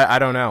that? No, I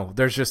don't know.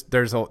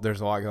 There's a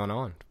lot going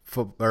on.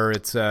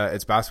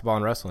 It's basketball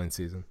and wrestling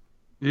season.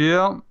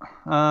 Yeah.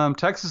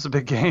 Texas is a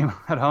big game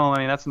at home. I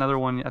mean, that's another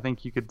one I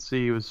think you could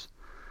see was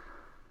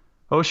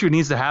OSU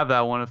needs to have that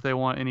one if they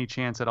want any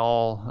chance at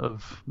all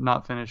of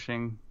not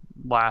finishing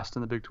last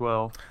in the Big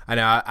 12. I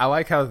know. I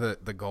like how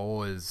the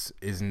goal is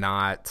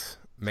not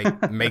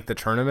make the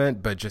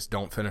tournament, but just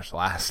don't finish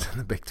last in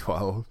the Big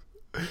 12.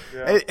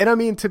 Yeah. And I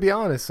mean, to be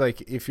honest, like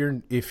if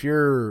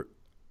you're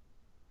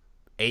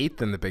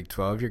eighth in the Big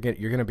 12, you're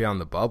gonna be on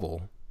the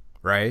bubble,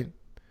 right?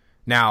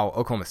 Now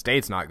Oklahoma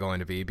State's not going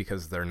to be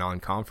because they're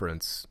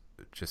non-conference,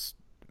 just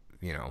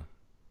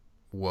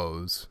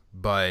woes.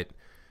 But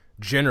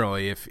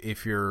generally,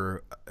 if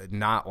you're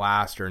not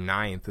last or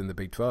ninth in the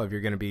Big 12,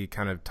 you're going to be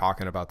kind of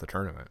talking about the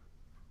tournament.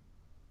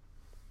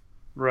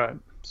 Right.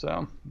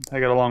 So I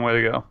got a long way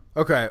to go.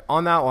 Okay,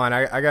 on that one,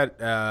 I got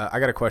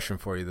a question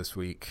for you this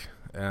week.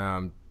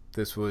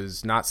 This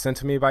was not sent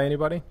to me by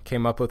anybody.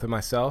 Came up with it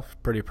myself.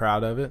 Pretty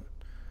proud of it.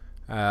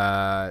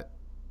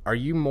 Are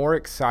you more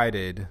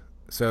excited?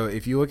 So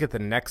if you look at the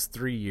next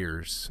 3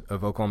 years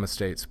of Oklahoma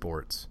State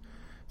sports,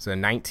 so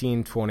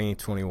 19, 20,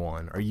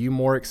 21, are you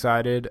more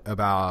excited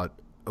about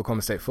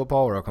Oklahoma State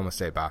football or Oklahoma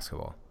State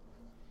basketball?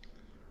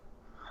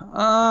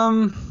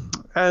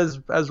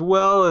 As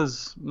well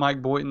as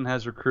Mike Boynton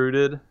has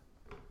recruited,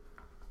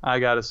 I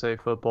got to say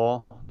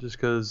football, just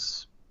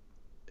because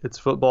it's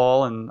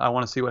football, and I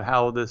want to see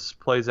how this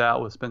plays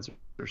out with Spencer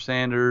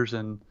Sanders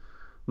and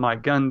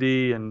Mike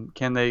Gundy, and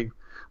can they,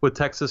 with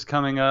Texas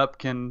coming up,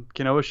 can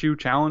OSU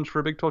challenge for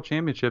a Big 12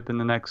 championship in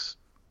the next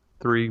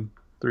three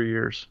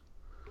years?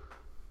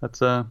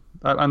 That's I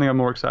think I'm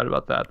more excited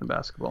about that than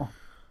basketball.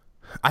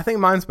 I think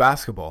mine's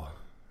basketball.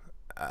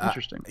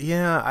 Interesting.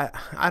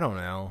 I don't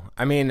know.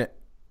 I mean,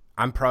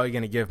 I'm probably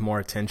going to give more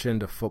attention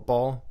to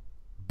football,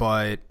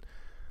 but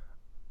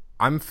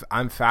I'm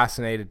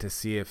fascinated to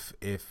see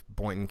if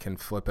Boynton can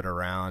flip it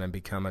around and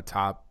become a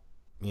top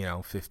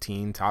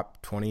 15,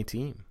 top 20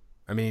 team.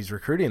 I mean, he's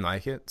recruiting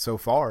like it so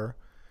far,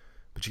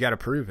 but you got to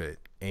prove it.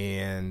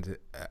 And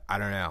I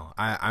don't know.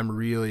 I'm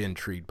really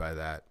intrigued by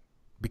that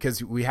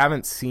because we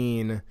haven't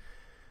seen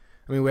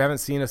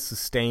a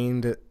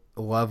sustained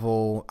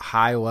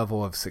high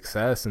level of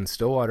success in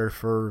Stillwater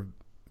for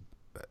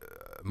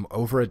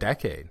over a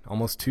decade,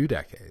 almost 2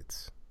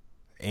 decades.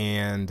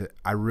 And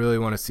I really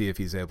want to see if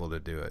he's able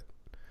to do it.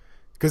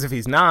 Because if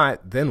he's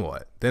not, then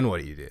what? Then what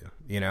do you do?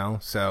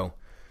 So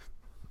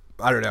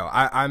I don't know.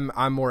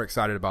 I'm more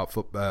excited about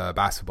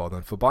basketball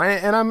than football,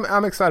 and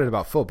I'm excited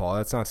about football.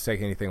 That's not to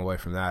take anything away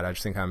from that. I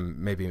just think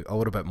I'm maybe a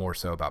little bit more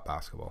so about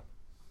basketball.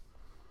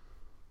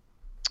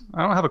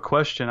 I don't have a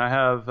question. I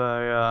have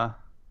a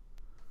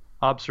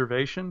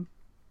observation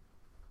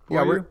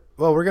Yeah, for you.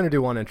 we're gonna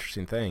do one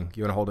interesting thing.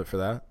 You want to hold it for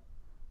that?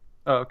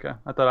 Oh, okay.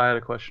 I thought I had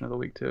a question of the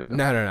week too.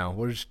 No.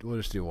 We'll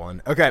just do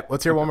one. Okay,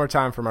 let's hear Okay. one more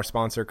time from our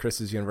sponsor,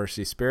 Chris's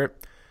University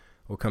Spirit.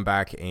 We'll come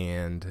back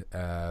and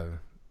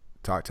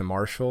talk to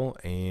Marshall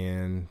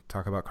and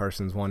talk about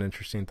Carson's one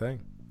interesting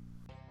thing.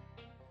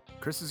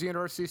 Chris's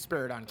University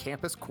Spirit on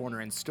Campus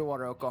Corner in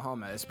Stillwater,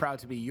 Oklahoma is proud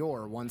to be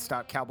your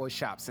one-stop cowboy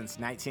shop since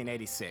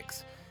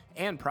 1986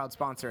 and proud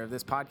sponsor of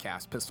this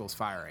podcast, Pistols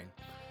Firing.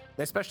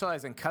 They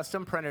specialize in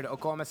custom printed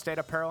Oklahoma State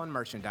apparel and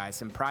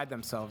merchandise and pride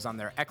themselves on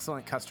their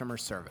excellent customer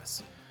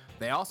service.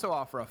 They also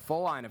offer a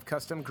full line of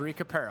custom Greek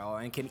apparel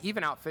and can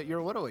even outfit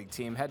your Little League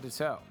team head to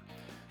toe.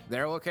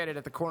 They're located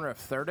at the corner of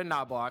 3rd and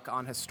Knobloch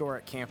on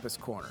historic Campus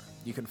Corner.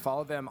 You can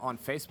follow them on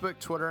Facebook,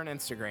 Twitter, and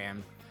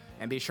Instagram,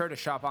 and be sure to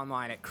shop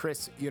online at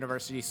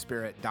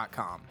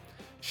chrisuniversityspirit.com.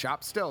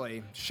 Shop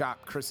Stilly,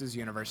 shop Chris's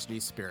University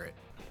Spirit.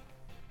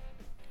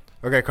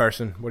 Okay,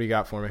 Carson, what do you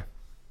got for me?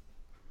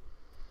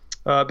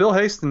 Bill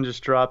Haston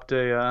just dropped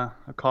a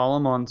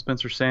column on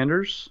Spencer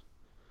Sanders.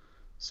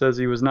 Says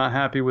he was not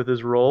happy with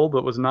his role,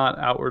 but was not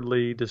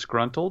outwardly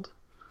disgruntled.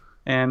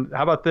 And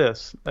how about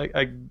this?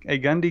 A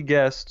Gundy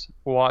guest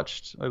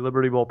watched a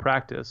Liberty Bowl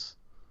practice,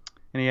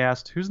 and he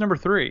asked, "Who's number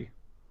 3?"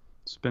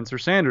 Spencer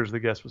Sanders, the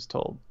guest was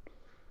told.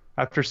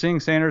 After seeing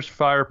Sanders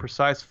fire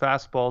precise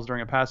fastballs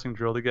during a passing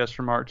drill, the guest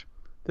remarked,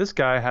 "This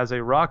guy has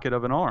a rocket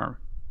of an arm."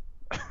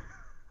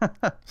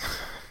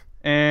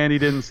 And he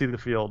didn't see the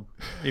field,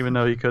 even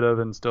though he could have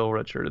and still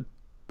redshirted.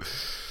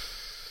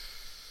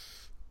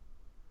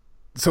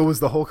 So was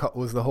the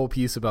whole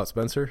piece about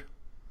Spencer?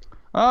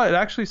 It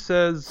actually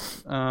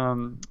says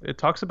it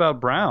talks about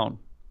Brown.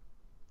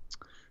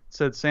 It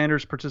said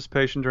Sanders'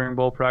 participation during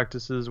bowl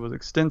practices was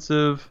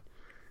extensive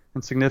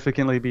and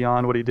significantly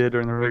beyond what he did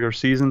during the regular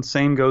season.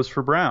 Same goes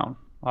for Brown.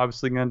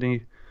 Obviously,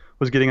 Gundy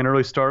was getting an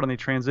early start on the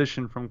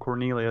transition from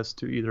Cornelius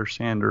to either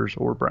Sanders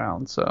or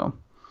Brown. So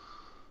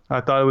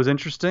I thought it was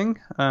interesting.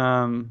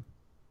 I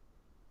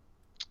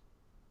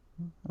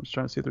was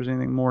trying to see if there's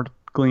anything more to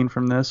glean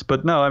from this.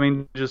 But no, I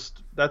mean,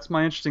 just that's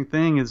my interesting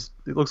thing is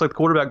it looks like the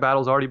quarterback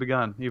battle's already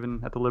begun,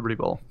 even at the Liberty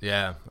Bowl.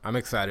 Yeah, I'm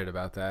excited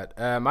about that.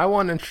 My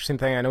one interesting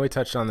thing, I know we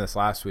touched on this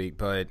last week,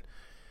 but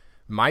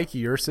Mike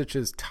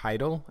Yurcich's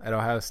title at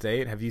Ohio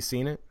State, have you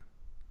seen it?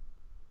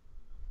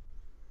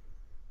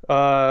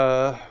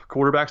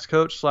 Quarterbacks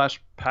coach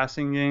 /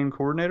 passing game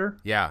coordinator.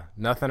 Yeah,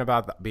 nothing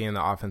about being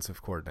the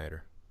offensive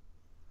coordinator.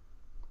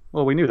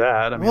 Well, we knew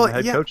that. I mean, Well, the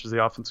head yeah. coach is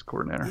the offensive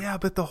coordinator. Yeah,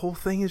 but the whole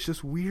thing is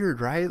just weird,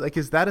 right? Like,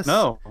 is that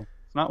No,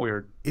 it's not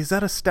weird. Is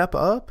that a step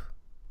up?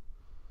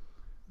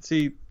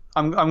 See,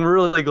 I'm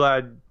really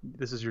glad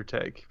this is your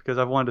take because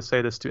I've wanted to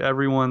say this to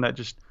everyone that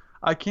just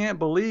I can't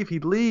believe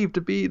he'd leave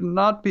to be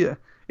not be.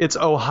 It's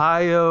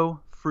Ohio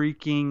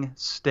freaking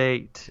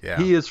State. Yeah.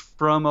 He is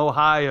from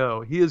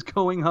Ohio. He is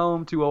going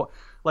home to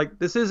like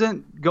this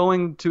isn't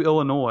going to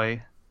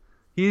Illinois.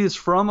 He is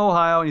from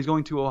Ohio and he's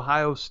going to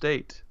Ohio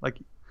State. Like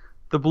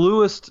the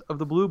bluest of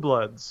the blue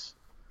bloods,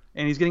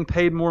 and he's getting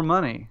paid more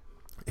money.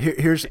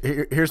 Here's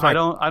my. I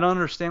don't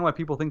understand why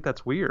people think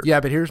that's weird. Yeah,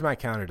 but here's my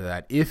counter to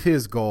that. If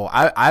his goal,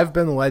 I've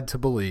been led to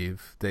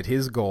believe that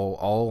his goal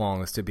all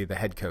along is to be the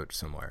head coach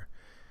somewhere.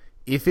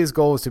 If his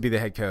goal is to be the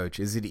head coach,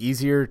 is it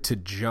easier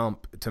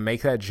to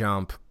make that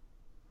jump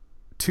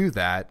to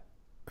that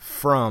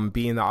from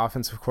being the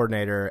offensive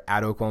coordinator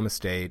at Oklahoma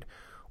State,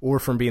 or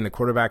from being the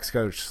quarterbacks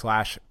coach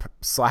slash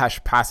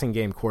passing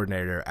game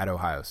coordinator at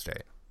Ohio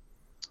State?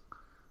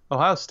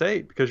 Ohio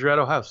State, because you're at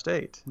Ohio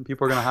State, and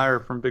people are going to hire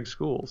from big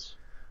schools.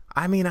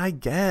 I mean, I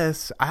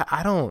guess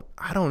I don't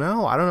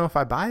know. I don't know if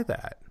I buy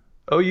that.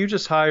 Oh, you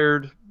just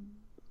hired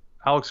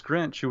Alex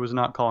Grinch, who was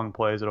not calling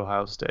plays at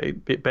Ohio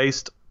State,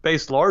 based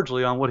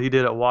largely on what he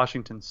did at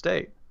Washington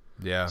State.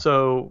 Yeah.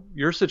 So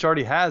Yurcich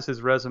already has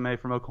his resume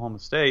from Oklahoma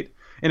State,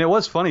 and it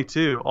was funny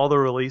too. All the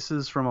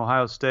releases from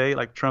Ohio State,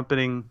 like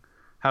trumpeting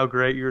how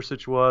great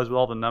Yurcich was with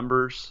all the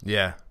numbers.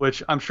 Yeah.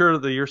 Which I'm sure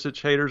the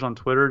Yurcich haters on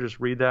Twitter just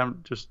read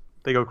them,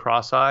 they go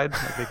cross-eyed,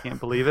 like they can't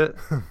believe it.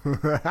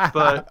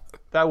 But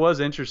that was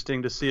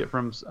interesting to see it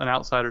from an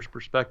outsider's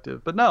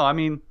perspective. But no, I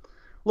mean,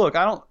 look,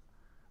 I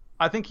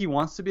think he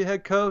wants to be a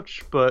head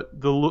coach, but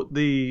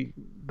the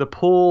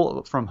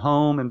pull from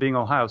home and being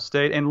Ohio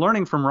State and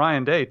learning from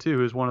Ryan Day too,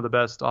 who's one of the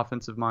best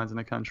offensive minds in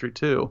the country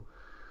too.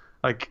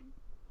 Like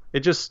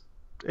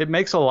it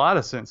makes a lot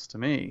of sense to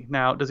me.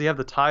 Now, does he have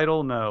the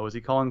title? No. Is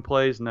he calling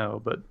plays? No.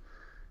 But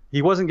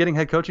he wasn't getting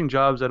head coaching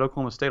jobs at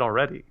Oklahoma State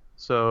already.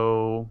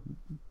 So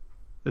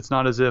it's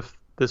not as if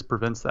this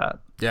prevents that.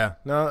 Yeah,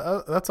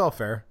 no, that's all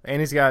fair. And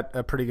he's got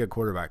a pretty good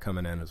quarterback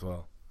coming in as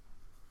well.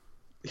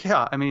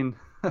 Yeah, I mean,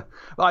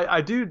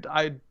 I do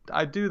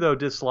though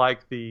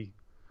dislike the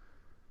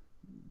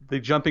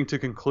jumping to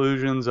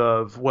conclusions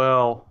of,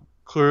 well,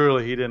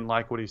 clearly he didn't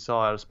like what he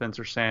saw out of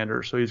Spencer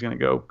Sanders, so he's going to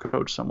go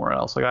coach somewhere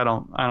else. Like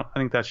I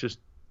think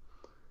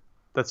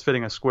that's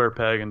fitting a square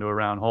peg into a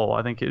round hole.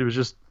 I think it was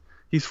just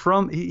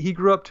he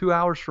grew up 2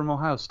 hours from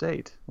Ohio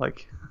State.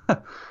 Like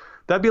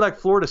that'd be like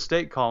Florida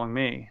State calling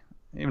me,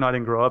 even though I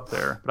didn't grow up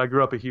there, but I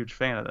grew up a huge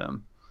fan of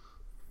them.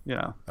 You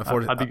know, A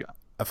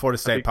Florida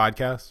State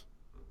podcast.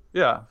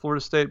 Yeah,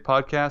 Florida State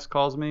podcast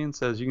calls me and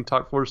says you can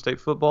talk Florida State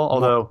football.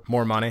 Although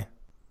more money.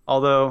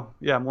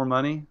 Yeah, more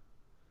money.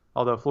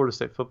 Although Florida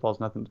State football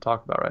is nothing to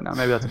talk about right now.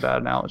 Maybe that's a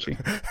bad analogy.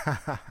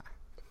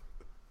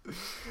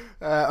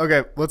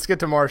 Okay, let's get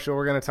to Marshall.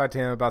 We're going to talk to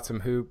him about some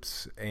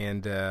hoops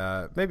and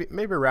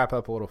maybe wrap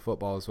up a little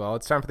football as well.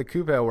 It's time for the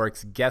Coop Ale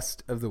Works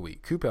Guest of the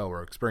Week. Coop Ale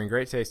Works, bring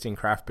great tasting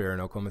craft beer in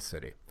Oklahoma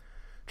City.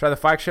 Try the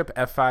flagship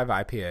F5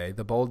 IPA,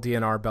 the bold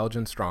DNR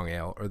Belgian Strong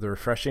Ale, or the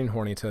refreshing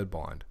Horny Toad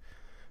Blonde.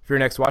 For your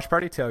next watch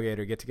party, tailgate,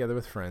 or get together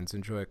with friends,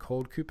 enjoy a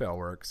cold Coop Ale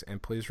Works,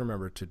 and please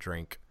remember to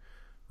drink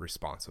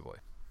responsibly.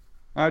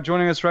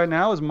 Joining us right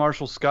now is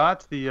Marshall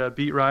Scott, the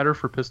beat writer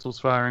for Pistols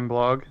Firing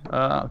blog,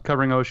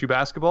 covering OSU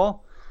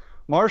basketball.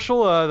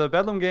 Marshall, the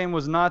Bedlam game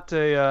was not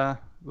a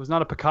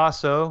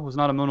Picasso, was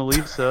not a Mona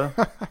Lisa,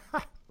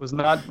 was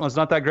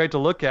not that great to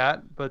look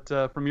at. But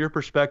from your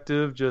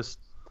perspective, just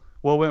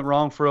what went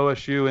wrong for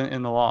OSU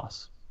in the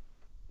loss?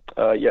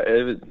 Yeah,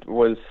 it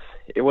was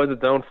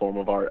its own form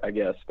of art, I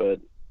guess, but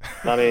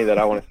not any that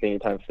I want to see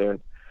anytime soon.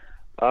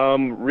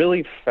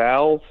 Really,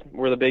 fouls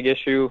were the big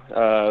issue.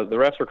 The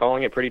refs were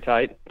calling it pretty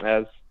tight,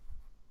 as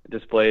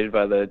displayed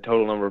by the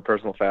total number of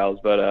personal fouls,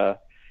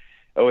 but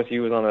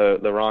OSU was on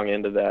the wrong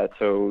end of that.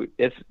 So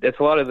it's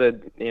a lot of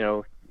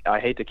the, I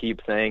hate to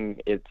keep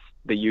saying it's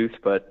the youth,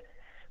 but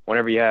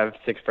whenever you have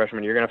six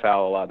freshmen, you're going to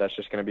foul a lot. That's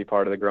just going to be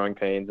part of the growing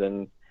pains,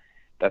 and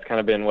that's kind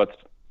of been what's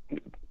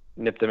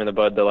nipped them in the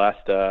bud the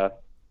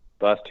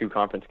last two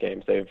conference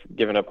games. They've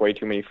given up way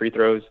too many free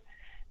throws,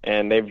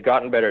 and they've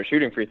gotten better at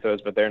shooting free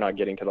throws, but they're not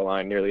getting to the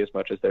line nearly as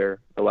much as they're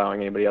allowing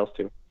anybody else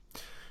to.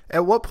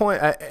 At what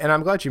point, and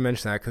I'm glad you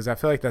mentioned that, because I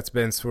feel like that's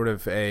been sort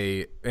of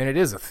and it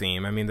is a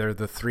theme. I mean, they're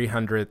the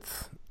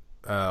 300th,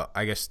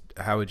 I guess,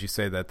 how would you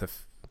say that, the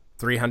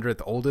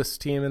 300th oldest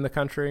team in the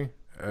country?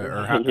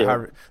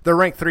 They're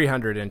ranked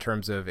 300 in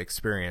terms of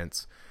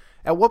experience.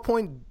 At what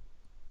point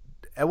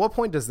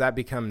does that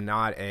become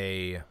not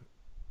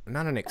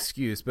an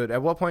excuse, but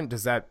at what point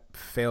does that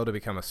fail to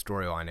become a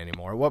storyline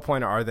anymore? At what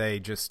point are they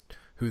just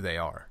who they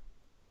are?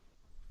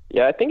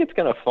 Yeah, I think it's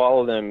going to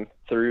follow them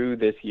through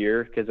this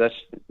year, because that's,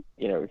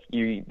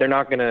 they're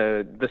not going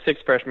to, the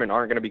six freshmen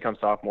aren't going to become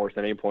sophomores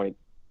at any point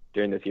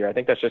during this year. I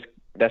think that's just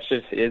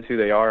is who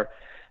they are.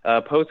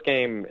 Post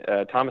game,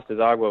 Thomas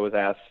DeZagua was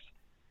asked,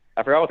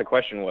 I forgot what the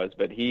question was,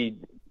 but he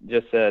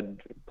just said,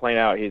 plain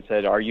out, he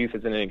said, our youth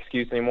isn't an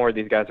excuse anymore.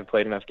 These guys have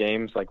played enough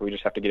games. Like, we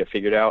just have to get it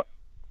figured out.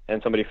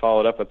 And somebody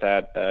followed up with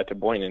that to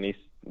Boyne, and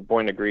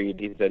Boyne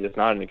agreed. He said, it's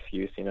not an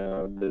excuse.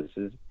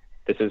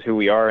 This is who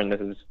we are,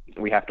 and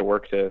we have to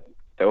work to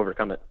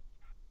overcome it.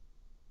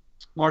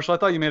 Marshall, I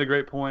thought you made a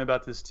great point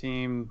about this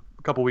team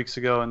a couple weeks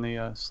ago in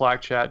the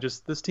Slack chat.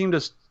 Just this team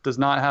just does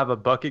not have a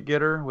bucket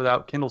getter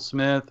without Kendall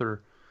Smith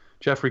or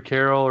Jeffrey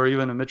Carroll or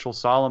even a Mitchell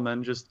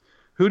Solomon. Just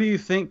who do you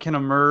think can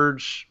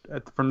emerge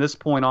from this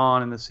point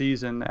on in the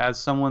season as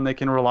someone they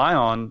can rely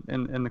on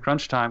in the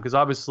crunch time? Because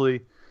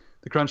obviously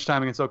the crunch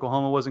time against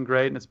Oklahoma wasn't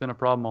great, and it's been a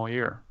problem all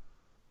year.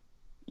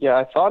 Yeah,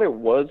 I thought it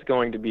was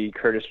going to be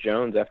Curtis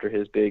Jones after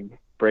his big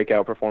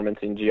breakout performance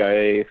in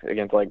GIA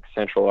against like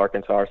Central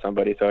Arkansas or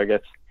somebody. So I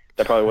guess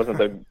that probably wasn't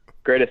the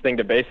greatest thing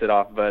to base it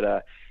off,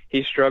 but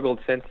he struggled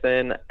since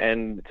then.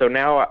 And so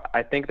now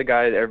I think the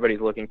guy that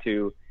everybody's looking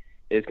to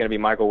is going to be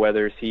Michael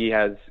Weathers. He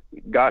has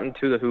gotten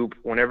to the hoop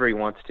whenever he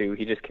wants to.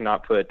 He just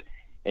cannot put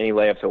any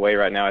layups away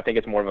right now. I think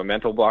it's more of a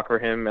mental block for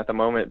him at the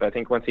moment, but I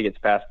think once he gets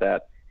past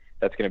that,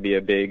 that's going to be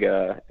a big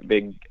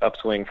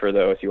upswing for the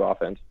OSU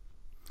offense.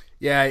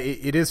 Yeah,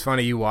 it is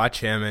funny. You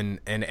watch him,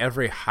 and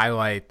every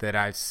highlight that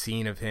I've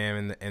seen of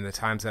him and the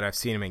times that I've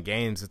seen him in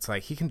games, it's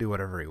like he can do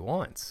whatever he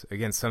wants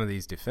against some of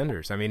these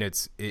defenders. I mean,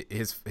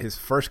 his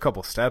first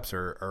couple steps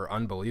are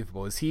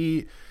unbelievable. Is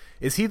he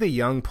the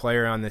young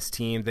player on this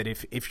team that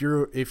if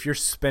you're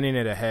spinning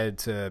it ahead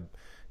to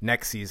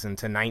next season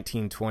to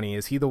 1920,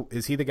 is he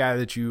the guy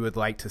that you would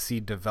like to see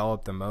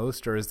develop the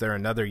most, or is there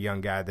another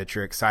young guy that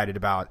you're excited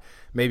about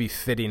maybe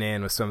fitting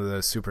in with some of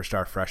those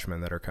superstar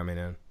freshmen that are coming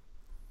in?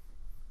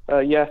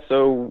 Yeah,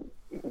 so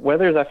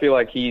Weathers, I feel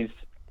like it's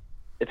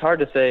hard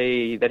to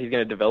say that he's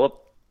going to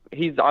develop.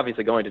 He's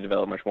obviously going to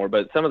develop much more,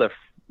 but some of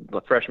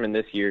the freshmen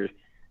this year,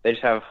 they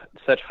just have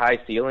such high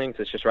ceilings.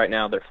 It's just right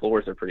now their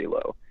floors are pretty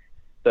low.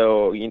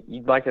 So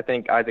you'd like to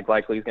think Isaac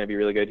Likely is going to be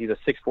really good. He's a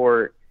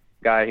 6'4"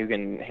 guy who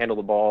can handle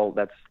the ball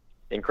that's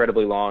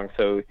incredibly long,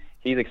 so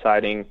he's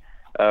exciting.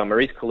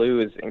 Maurice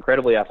Kalu is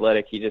incredibly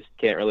athletic. He just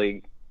can't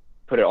really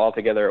put it all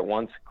together at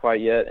once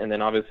quite yet. And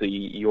then obviously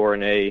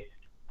URNA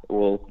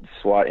will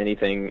swat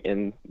anything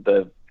in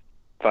the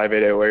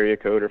 580 area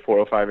code or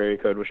 405 area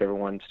code, whichever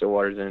one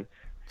Stillwater's in.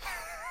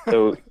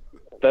 So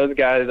those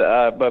guys,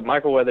 but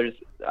Michael Weathers,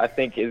 I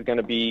think, is going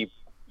to be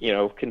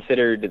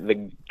considered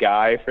the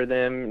guy for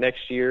them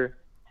next year.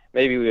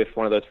 Maybe if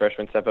one of those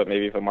freshmen step up,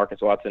 maybe if a Marcus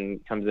Watson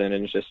comes in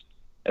and is just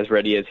as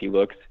ready as he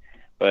looks.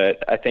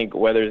 But I think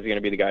Weathers is going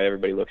to be the guy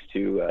everybody looks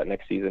to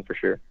next season for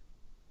sure.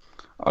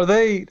 Are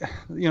they,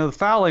 the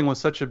fouling was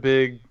such a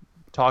big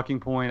talking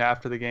point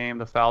after the game,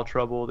 the foul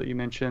trouble that you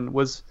mentioned.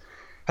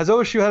 Has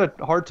OSU had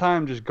a hard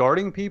time just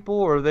guarding people,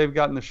 or they've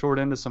gotten the short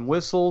end of some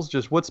whistles?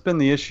 Just what's been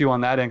the issue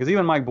on that end? Because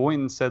even Mike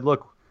Boynton said,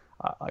 look,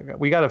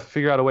 we got to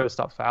figure out a way to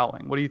stop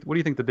fouling. What do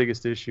you think the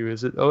biggest issue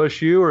is? It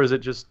OSU, or is it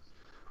just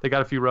they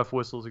got a few rough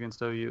whistles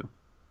against OU?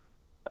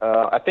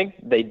 I think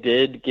they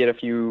did get a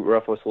few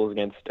rough whistles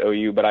against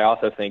OU, but I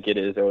also think it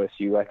is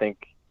OSU. I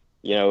think,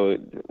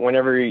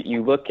 whenever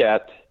you look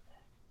at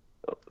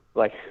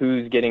like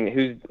who's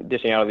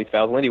dishing out all these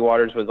fouls, Lindy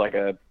Waters was like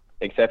a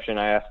exception.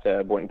 I asked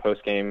Boynton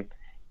post game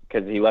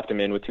because he left him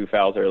in with 2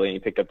 fouls early and he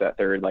picked up that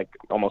third like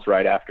almost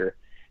right after.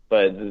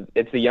 But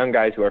it's the young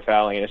guys who are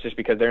fouling, and it's just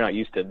because they're not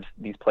used to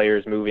these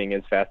players moving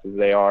as fast as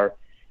they are.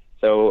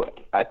 So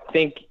I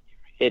think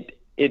it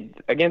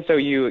against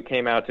OU, it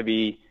came out to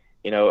be,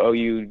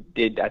 OU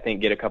did, I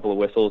think, get a couple of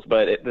whistles,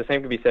 but the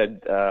same could be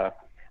said.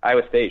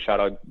 Iowa State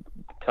shot a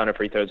ton of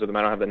free throws with them.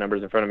 I don't have the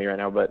numbers in front of me right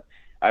now, but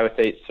Iowa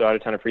State shot a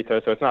ton of free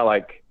throws. So it's not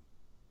like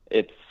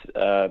the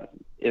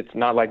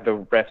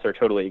refs are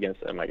totally against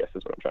them, I guess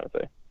is what I'm trying to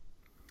say.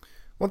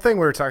 One thing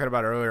we were talking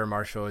about earlier,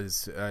 Marshall,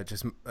 is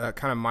just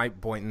kind of Mike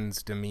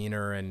Boynton's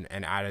demeanor and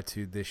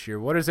attitude this year.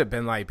 What has it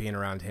been like being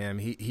around him?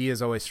 He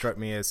has always struck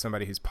me as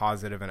somebody who's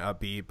positive and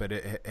upbeat, but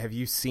have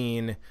you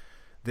seen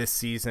this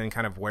season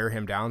kind of wear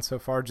him down so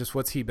far? Just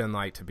what's he been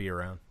like to be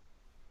around?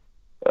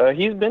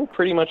 He's been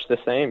pretty much the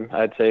same,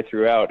 I'd say,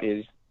 throughout.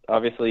 He's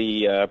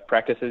obviously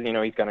practices,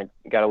 he's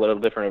got a little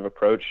different of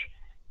approach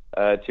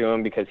to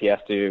him because he has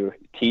to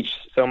teach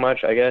so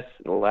much, I guess.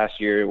 Last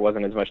year it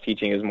wasn't as much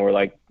teaching. It was more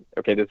like,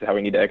 okay, this is how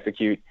we need to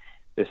execute.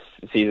 This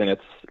season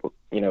it's,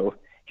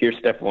 here's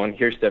step 1,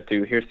 here's step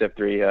 2, here's step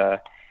 3.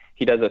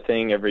 He does a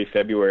thing every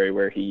February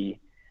where he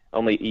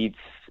only eats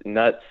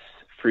nuts,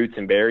 fruits,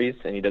 and berries,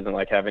 and he doesn't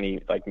have any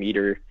meat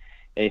or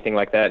anything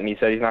like that. And he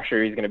said he's not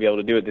sure he's going to be able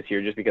to do it this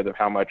year just because of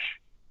how much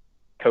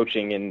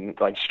coaching and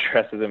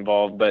stress is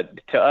involved. But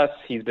to us,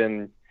 he's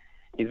been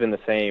the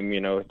same,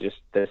 just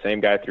the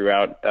same guy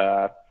throughout.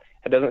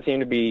 It doesn't seem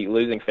to be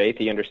losing faith.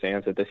 He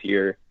understands that this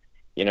year,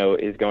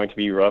 is going to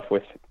be rough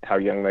with how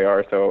young they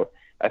are. So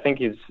I think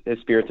his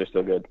spirits are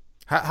still good.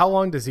 How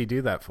long does he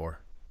do that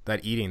for,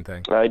 that eating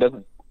thing? He does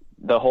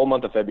the whole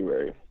month of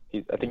February.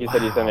 I think he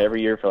said he's done it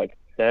every year for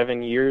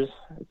 7 years,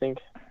 I think.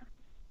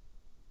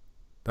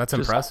 That's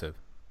impressive.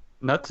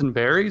 Nuts and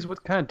berries?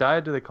 What kind of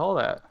diet do they call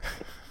that?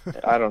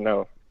 I don't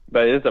know.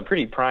 But it's a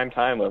pretty prime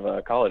time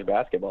of college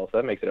basketball, so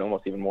that makes it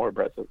almost even more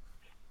impressive.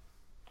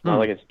 It's not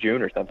like it's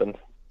June or something.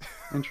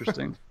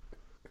 Interesting.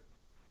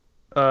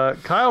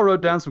 Kyle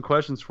wrote down some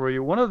questions for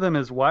you. One of them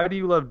is, why do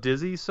you love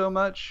Dizzy so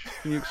much?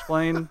 Can you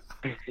explain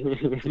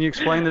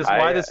this?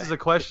 Why this is a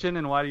question,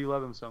 and why do you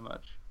love him so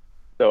much?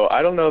 So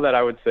I don't know that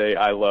I would say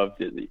I love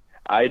Dizzy.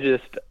 I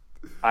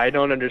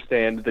don't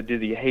understand the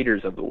Dizzy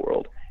haters of the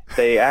world.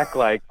 They act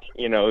like,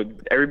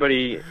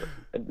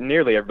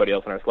 nearly everybody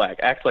else on our Slack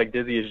acts like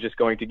Dizzy is just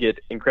going to get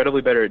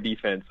incredibly better at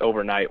defense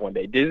overnight one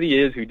day. Dizzy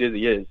is who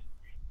Dizzy is.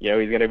 He's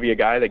going to be a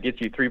guy that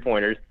gets you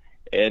 3-pointers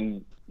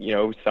and,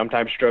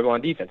 sometimes struggle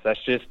on defense.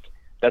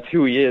 That's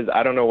who he is.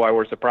 I don't know why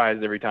we're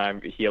surprised every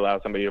time he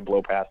allows somebody to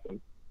blow past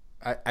him.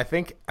 I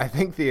think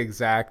the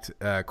exact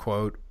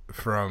quote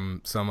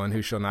from someone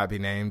who shall not be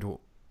named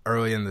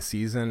early in the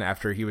season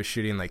after he was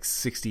shooting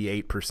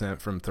 68%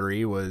 from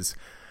 3 was,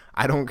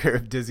 I don't care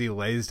if Dizzy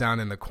lays down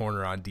in the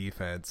corner on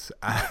defense.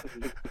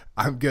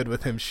 I'm good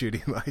with him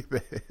shooting like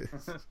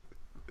this.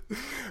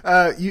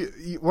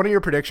 One of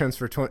your predictions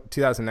for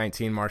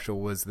 2019, Marshall,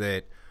 was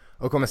that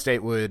Oklahoma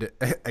State would,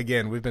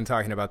 again, we've been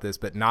talking about this,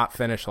 but not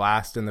finish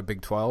last in the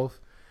Big 12.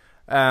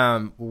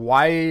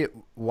 Why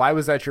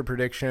was that your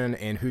prediction,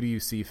 and who do you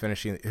see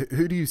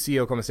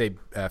Oklahoma State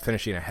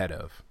finishing ahead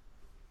of?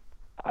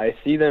 I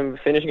see them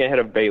finishing ahead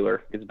of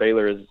Baylor because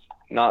Baylor has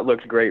not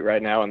looked great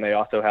right now, and they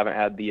also haven't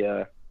had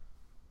the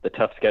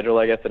tough schedule,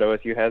 I guess, that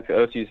OSU has.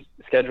 OSU's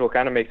schedule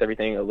kind of makes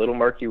everything a little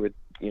murky with,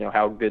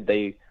 how good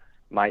they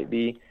might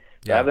be.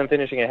 So I have them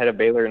finishing ahead of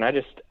Baylor, and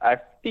I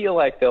feel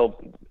like they'll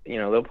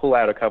pull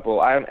out a couple.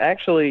 I'm not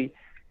saying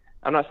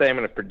I'm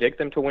going to predict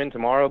them to win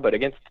tomorrow, but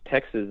against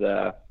Texas,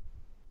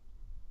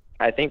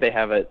 I think they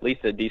have at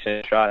least a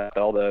decent shot.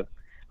 All the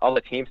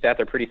team stats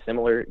are pretty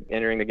similar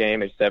entering the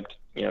game, except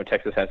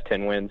Texas has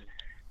 10 wins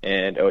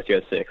and OSU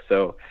has 6.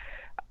 So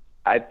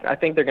I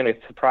think they're going to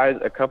surprise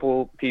a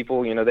couple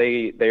people.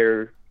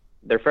 Their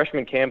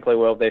freshmen can play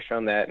well. They've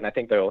shown that, and I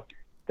think they'll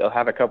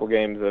have a couple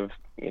games of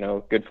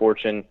good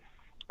fortune,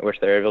 which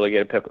they're able to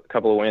get a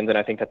couple of wins, and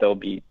I think that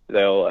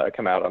they'll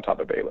come out on top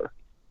of Baylor.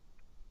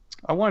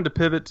 I wanted to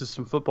pivot to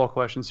some football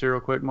questions here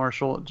real quick,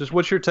 Marshall. Just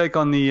what's your take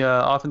on the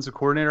offensive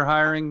coordinator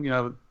hiring?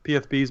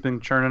 PFB's been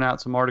churning out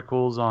some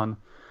articles on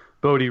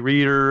Bodie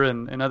Reeder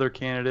and other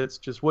candidates.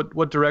 Just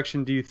what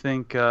direction do you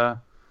think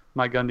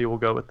Mike Gundy will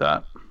go with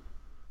that?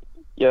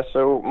 Yeah,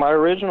 so my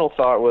original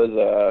thought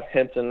was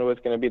Henson was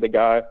going to be the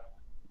guy,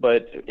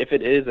 but if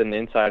it is an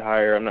inside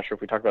hire, I'm not sure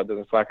if we talked about this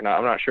in Slack or not.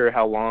 I'm not sure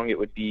how long it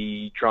would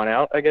be drawn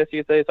out, I guess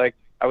you could say. It's like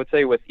I would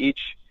say with each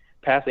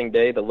passing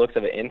day, the looks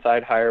of an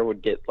inside hire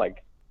would get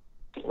like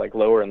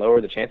lower and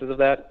lower, the chances of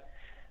that.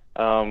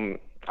 I'm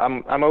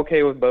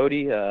okay with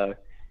Bodie.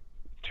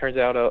 Turns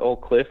out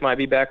old Cliff might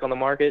be back on the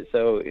market,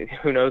 so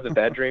who knows if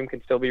that dream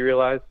can still be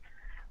realized.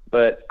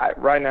 But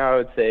right now, I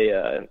would say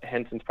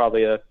Henson's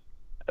probably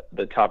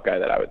the top guy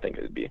that I would think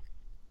it would be.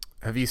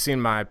 Have you seen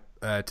my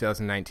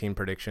 2019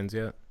 predictions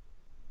yet?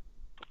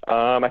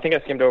 I think I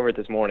skimmed over it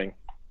this morning.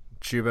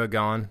 Chuba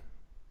gone.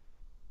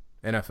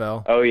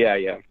 NFL. Oh yeah.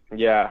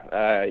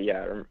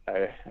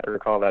 I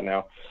recall that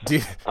now.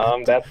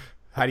 That's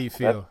how do you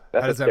feel?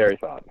 That's a scary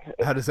thought.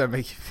 How does that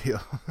make you feel?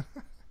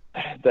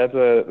 That's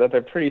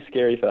a pretty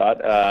scary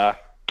thought. I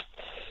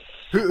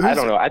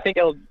don't know. I think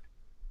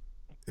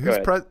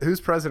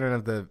who's president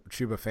of the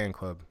Chuba fan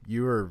club?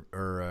 You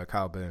or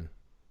Kyle Boone?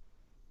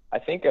 I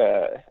think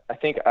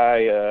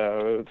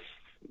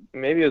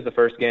maybe it was the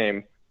first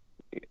game.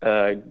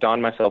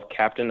 Donned myself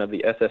captain of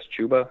the SS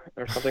Chuba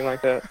or something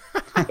like that.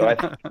 So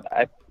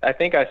I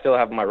think I still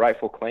have my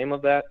rightful claim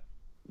of that,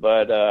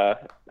 but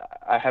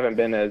I haven't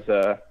been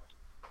the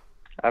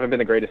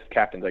greatest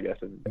captains, I guess,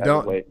 as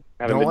of late.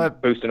 I haven't been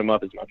boosting them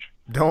up as much.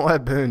 Don't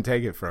let Boone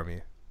take it from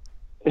you.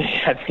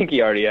 I think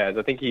he already has.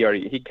 I think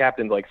he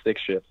captained like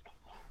 6 shifts.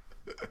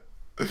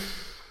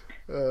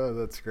 Oh,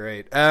 that's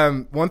great.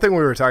 One thing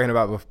we were talking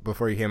about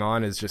before you came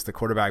on is just the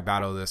quarterback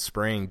battle this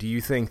spring. Do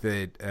you think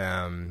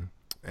that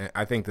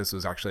I think this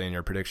was actually in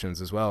your predictions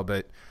as well,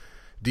 but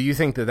do you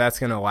think that that's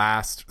going to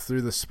last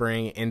through the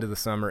spring, into the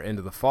summer,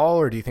 into the fall,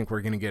 or do you think we're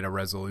going to get a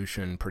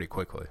resolution pretty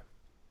quickly?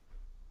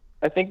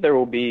 I think there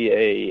will be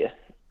a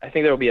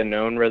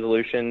known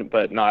resolution,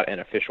 but not an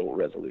official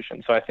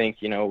resolution. So I think,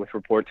 with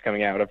reports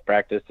coming out of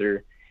practice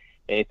or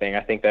anything,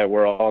 I think that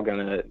we're all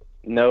going to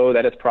know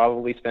that it's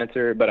probably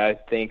Spencer, but I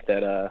think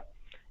that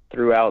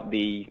throughout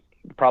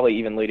probably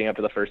even leading up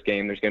to the first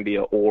game, there's going to be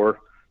an or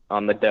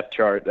on the depth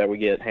chart that we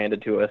get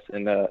handed to us.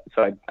 And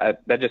so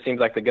that just seems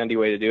like the Gundy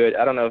way to do it.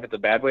 I don't know if it's a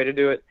bad way to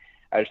do it.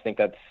 I just think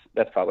that's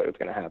probably what's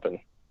going to happen.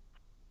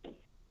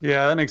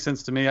 Yeah, that makes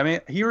sense to me. I mean,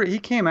 he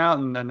came out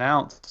and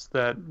announced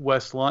that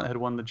Wes Lunt had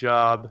won the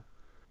job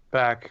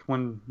back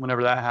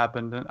whenever that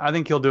happened. And I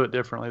think he'll do it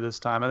differently this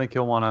time. I think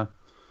he'll want to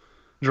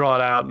draw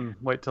it out and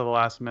wait till the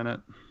last minute.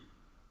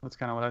 That's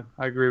kind of what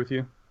I agree with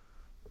you.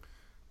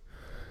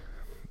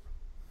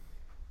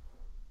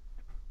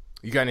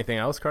 You got anything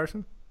else,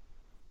 Carson?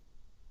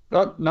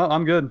 Oh, no,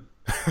 I'm good.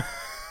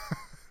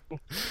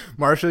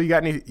 Marshall, you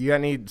got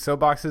any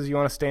soapboxes you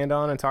want to stand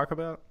on and talk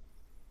about?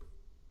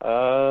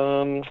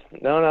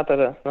 No, not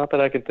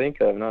that I could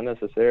think of, not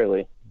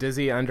necessarily.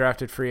 Dizzy,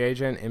 undrafted free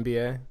agent,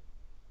 NBA?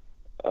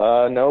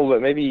 No,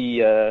 but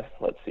maybe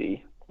let's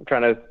see. I'm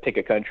trying to pick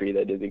a country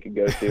that Dizzy could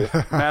go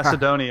to.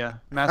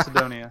 Macedonia.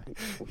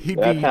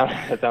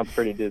 That sounds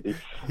pretty dizzy.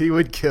 He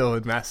would kill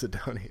in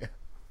Macedonia.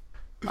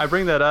 I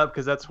bring that up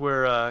because that's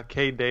where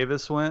Cade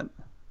Davis went.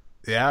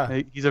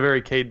 Yeah. He's a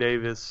very Cade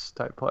Davis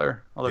type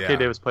player, although Cade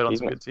Davis played on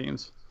some good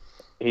teams.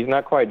 He's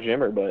not quite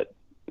Jimmer, but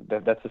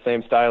that's the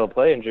same style of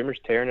play, and Jimmer's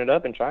tearing it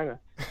up in China.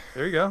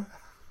 There you go.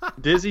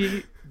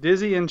 Dizzy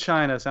in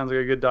China sounds like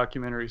a good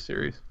documentary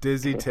series.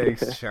 Dizzy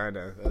takes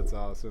China. That's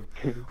awesome.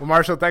 Well,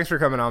 Marshall, thanks for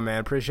coming on, man.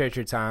 Appreciate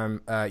your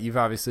time. You've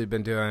obviously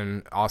been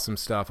doing awesome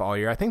stuff all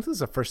year. I think this is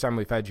the first time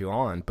we've had you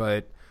on,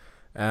 but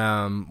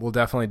we'll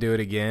definitely do it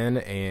again.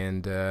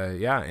 And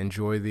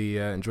enjoy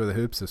the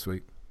hoops this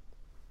week.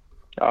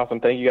 Awesome.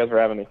 Thank you guys for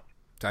having me.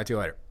 Talk to you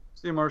later.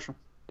 See you, Marshall.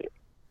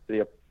 See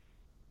ya.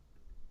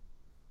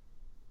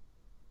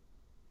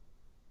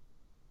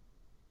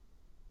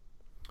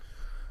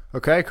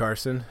 Okay,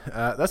 Carson.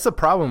 That's the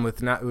problem with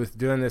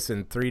doing this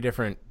in 3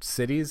 different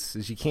cities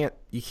is you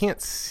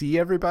can't see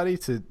everybody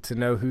to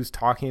know who's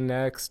talking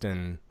next,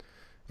 and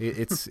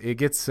it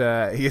gets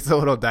a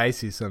little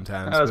dicey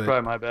sometimes. That's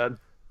probably my bad.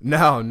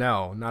 No,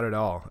 not at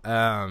all.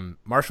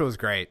 Marshall is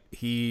great.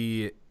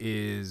 He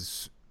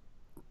is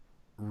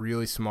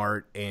really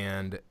smart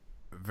and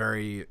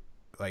very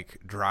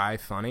dry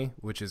funny,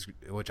 which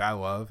I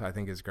love. I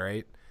think is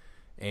great.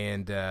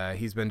 And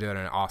he's been doing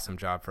an awesome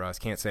job for us.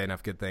 Can't say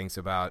enough good things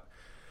about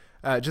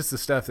just the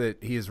stuff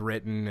that he has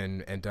written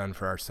and done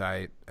for our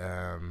site.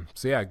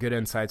 So yeah, good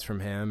insights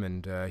from him,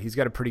 and he's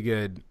got a pretty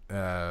good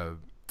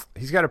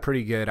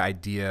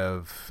idea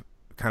of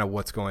kind of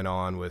what's going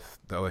on with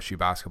the OSU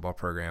basketball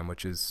program,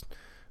 which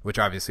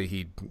obviously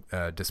he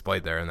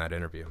displayed there in that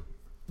interview.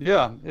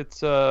 Yeah,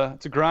 it's a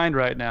grind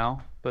right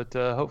now, but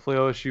hopefully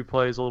OSU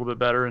plays a little bit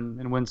better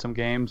and win some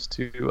games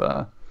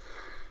to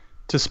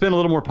spin a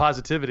little more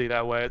positivity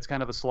that way. It's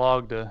kind of a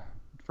slog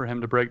for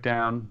him to break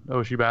down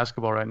OSU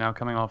basketball right now,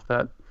 coming off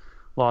that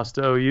loss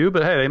to OU.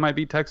 But hey, they might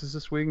beat Texas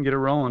this week and get it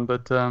rolling.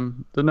 But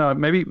no,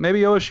 maybe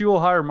OSU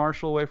will hire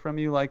Marshall away from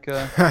you like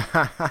Sean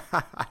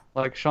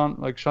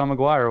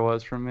McGuire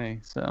was from me.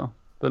 So,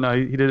 but no,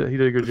 he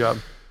did a good job.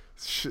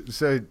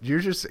 So you're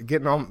just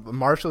getting on.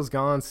 Marshall's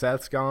gone,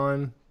 Seth's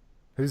gone.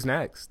 Who's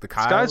next? The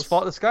Kyles?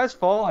 The sky's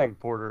falling,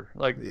 Porter.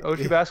 Like,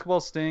 OSU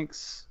basketball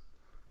stinks.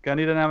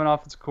 Gundy doesn't have an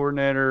offensive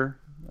coordinator.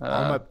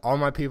 All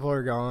my people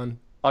are gone.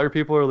 All your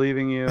people are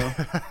leaving you.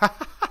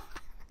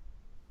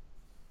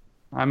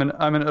 I'm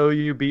an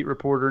OU beat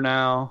reporter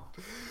now.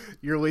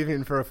 You're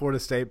leaving for a Florida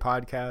State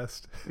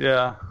podcast.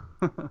 Yeah.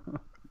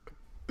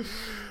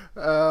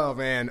 Oh,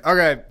 man.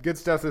 Okay, good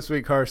stuff this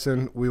week,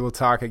 Carson. We will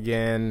talk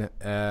again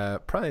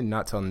probably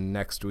not till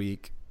next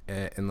week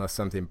unless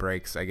something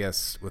breaks, I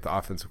guess, with the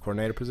offensive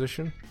coordinator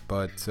position.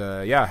 But,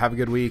 yeah, have a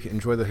good week.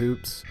 Enjoy the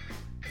hoops,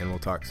 and we'll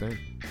talk soon.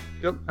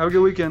 Yep. Have a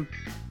good weekend.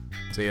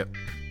 See ya.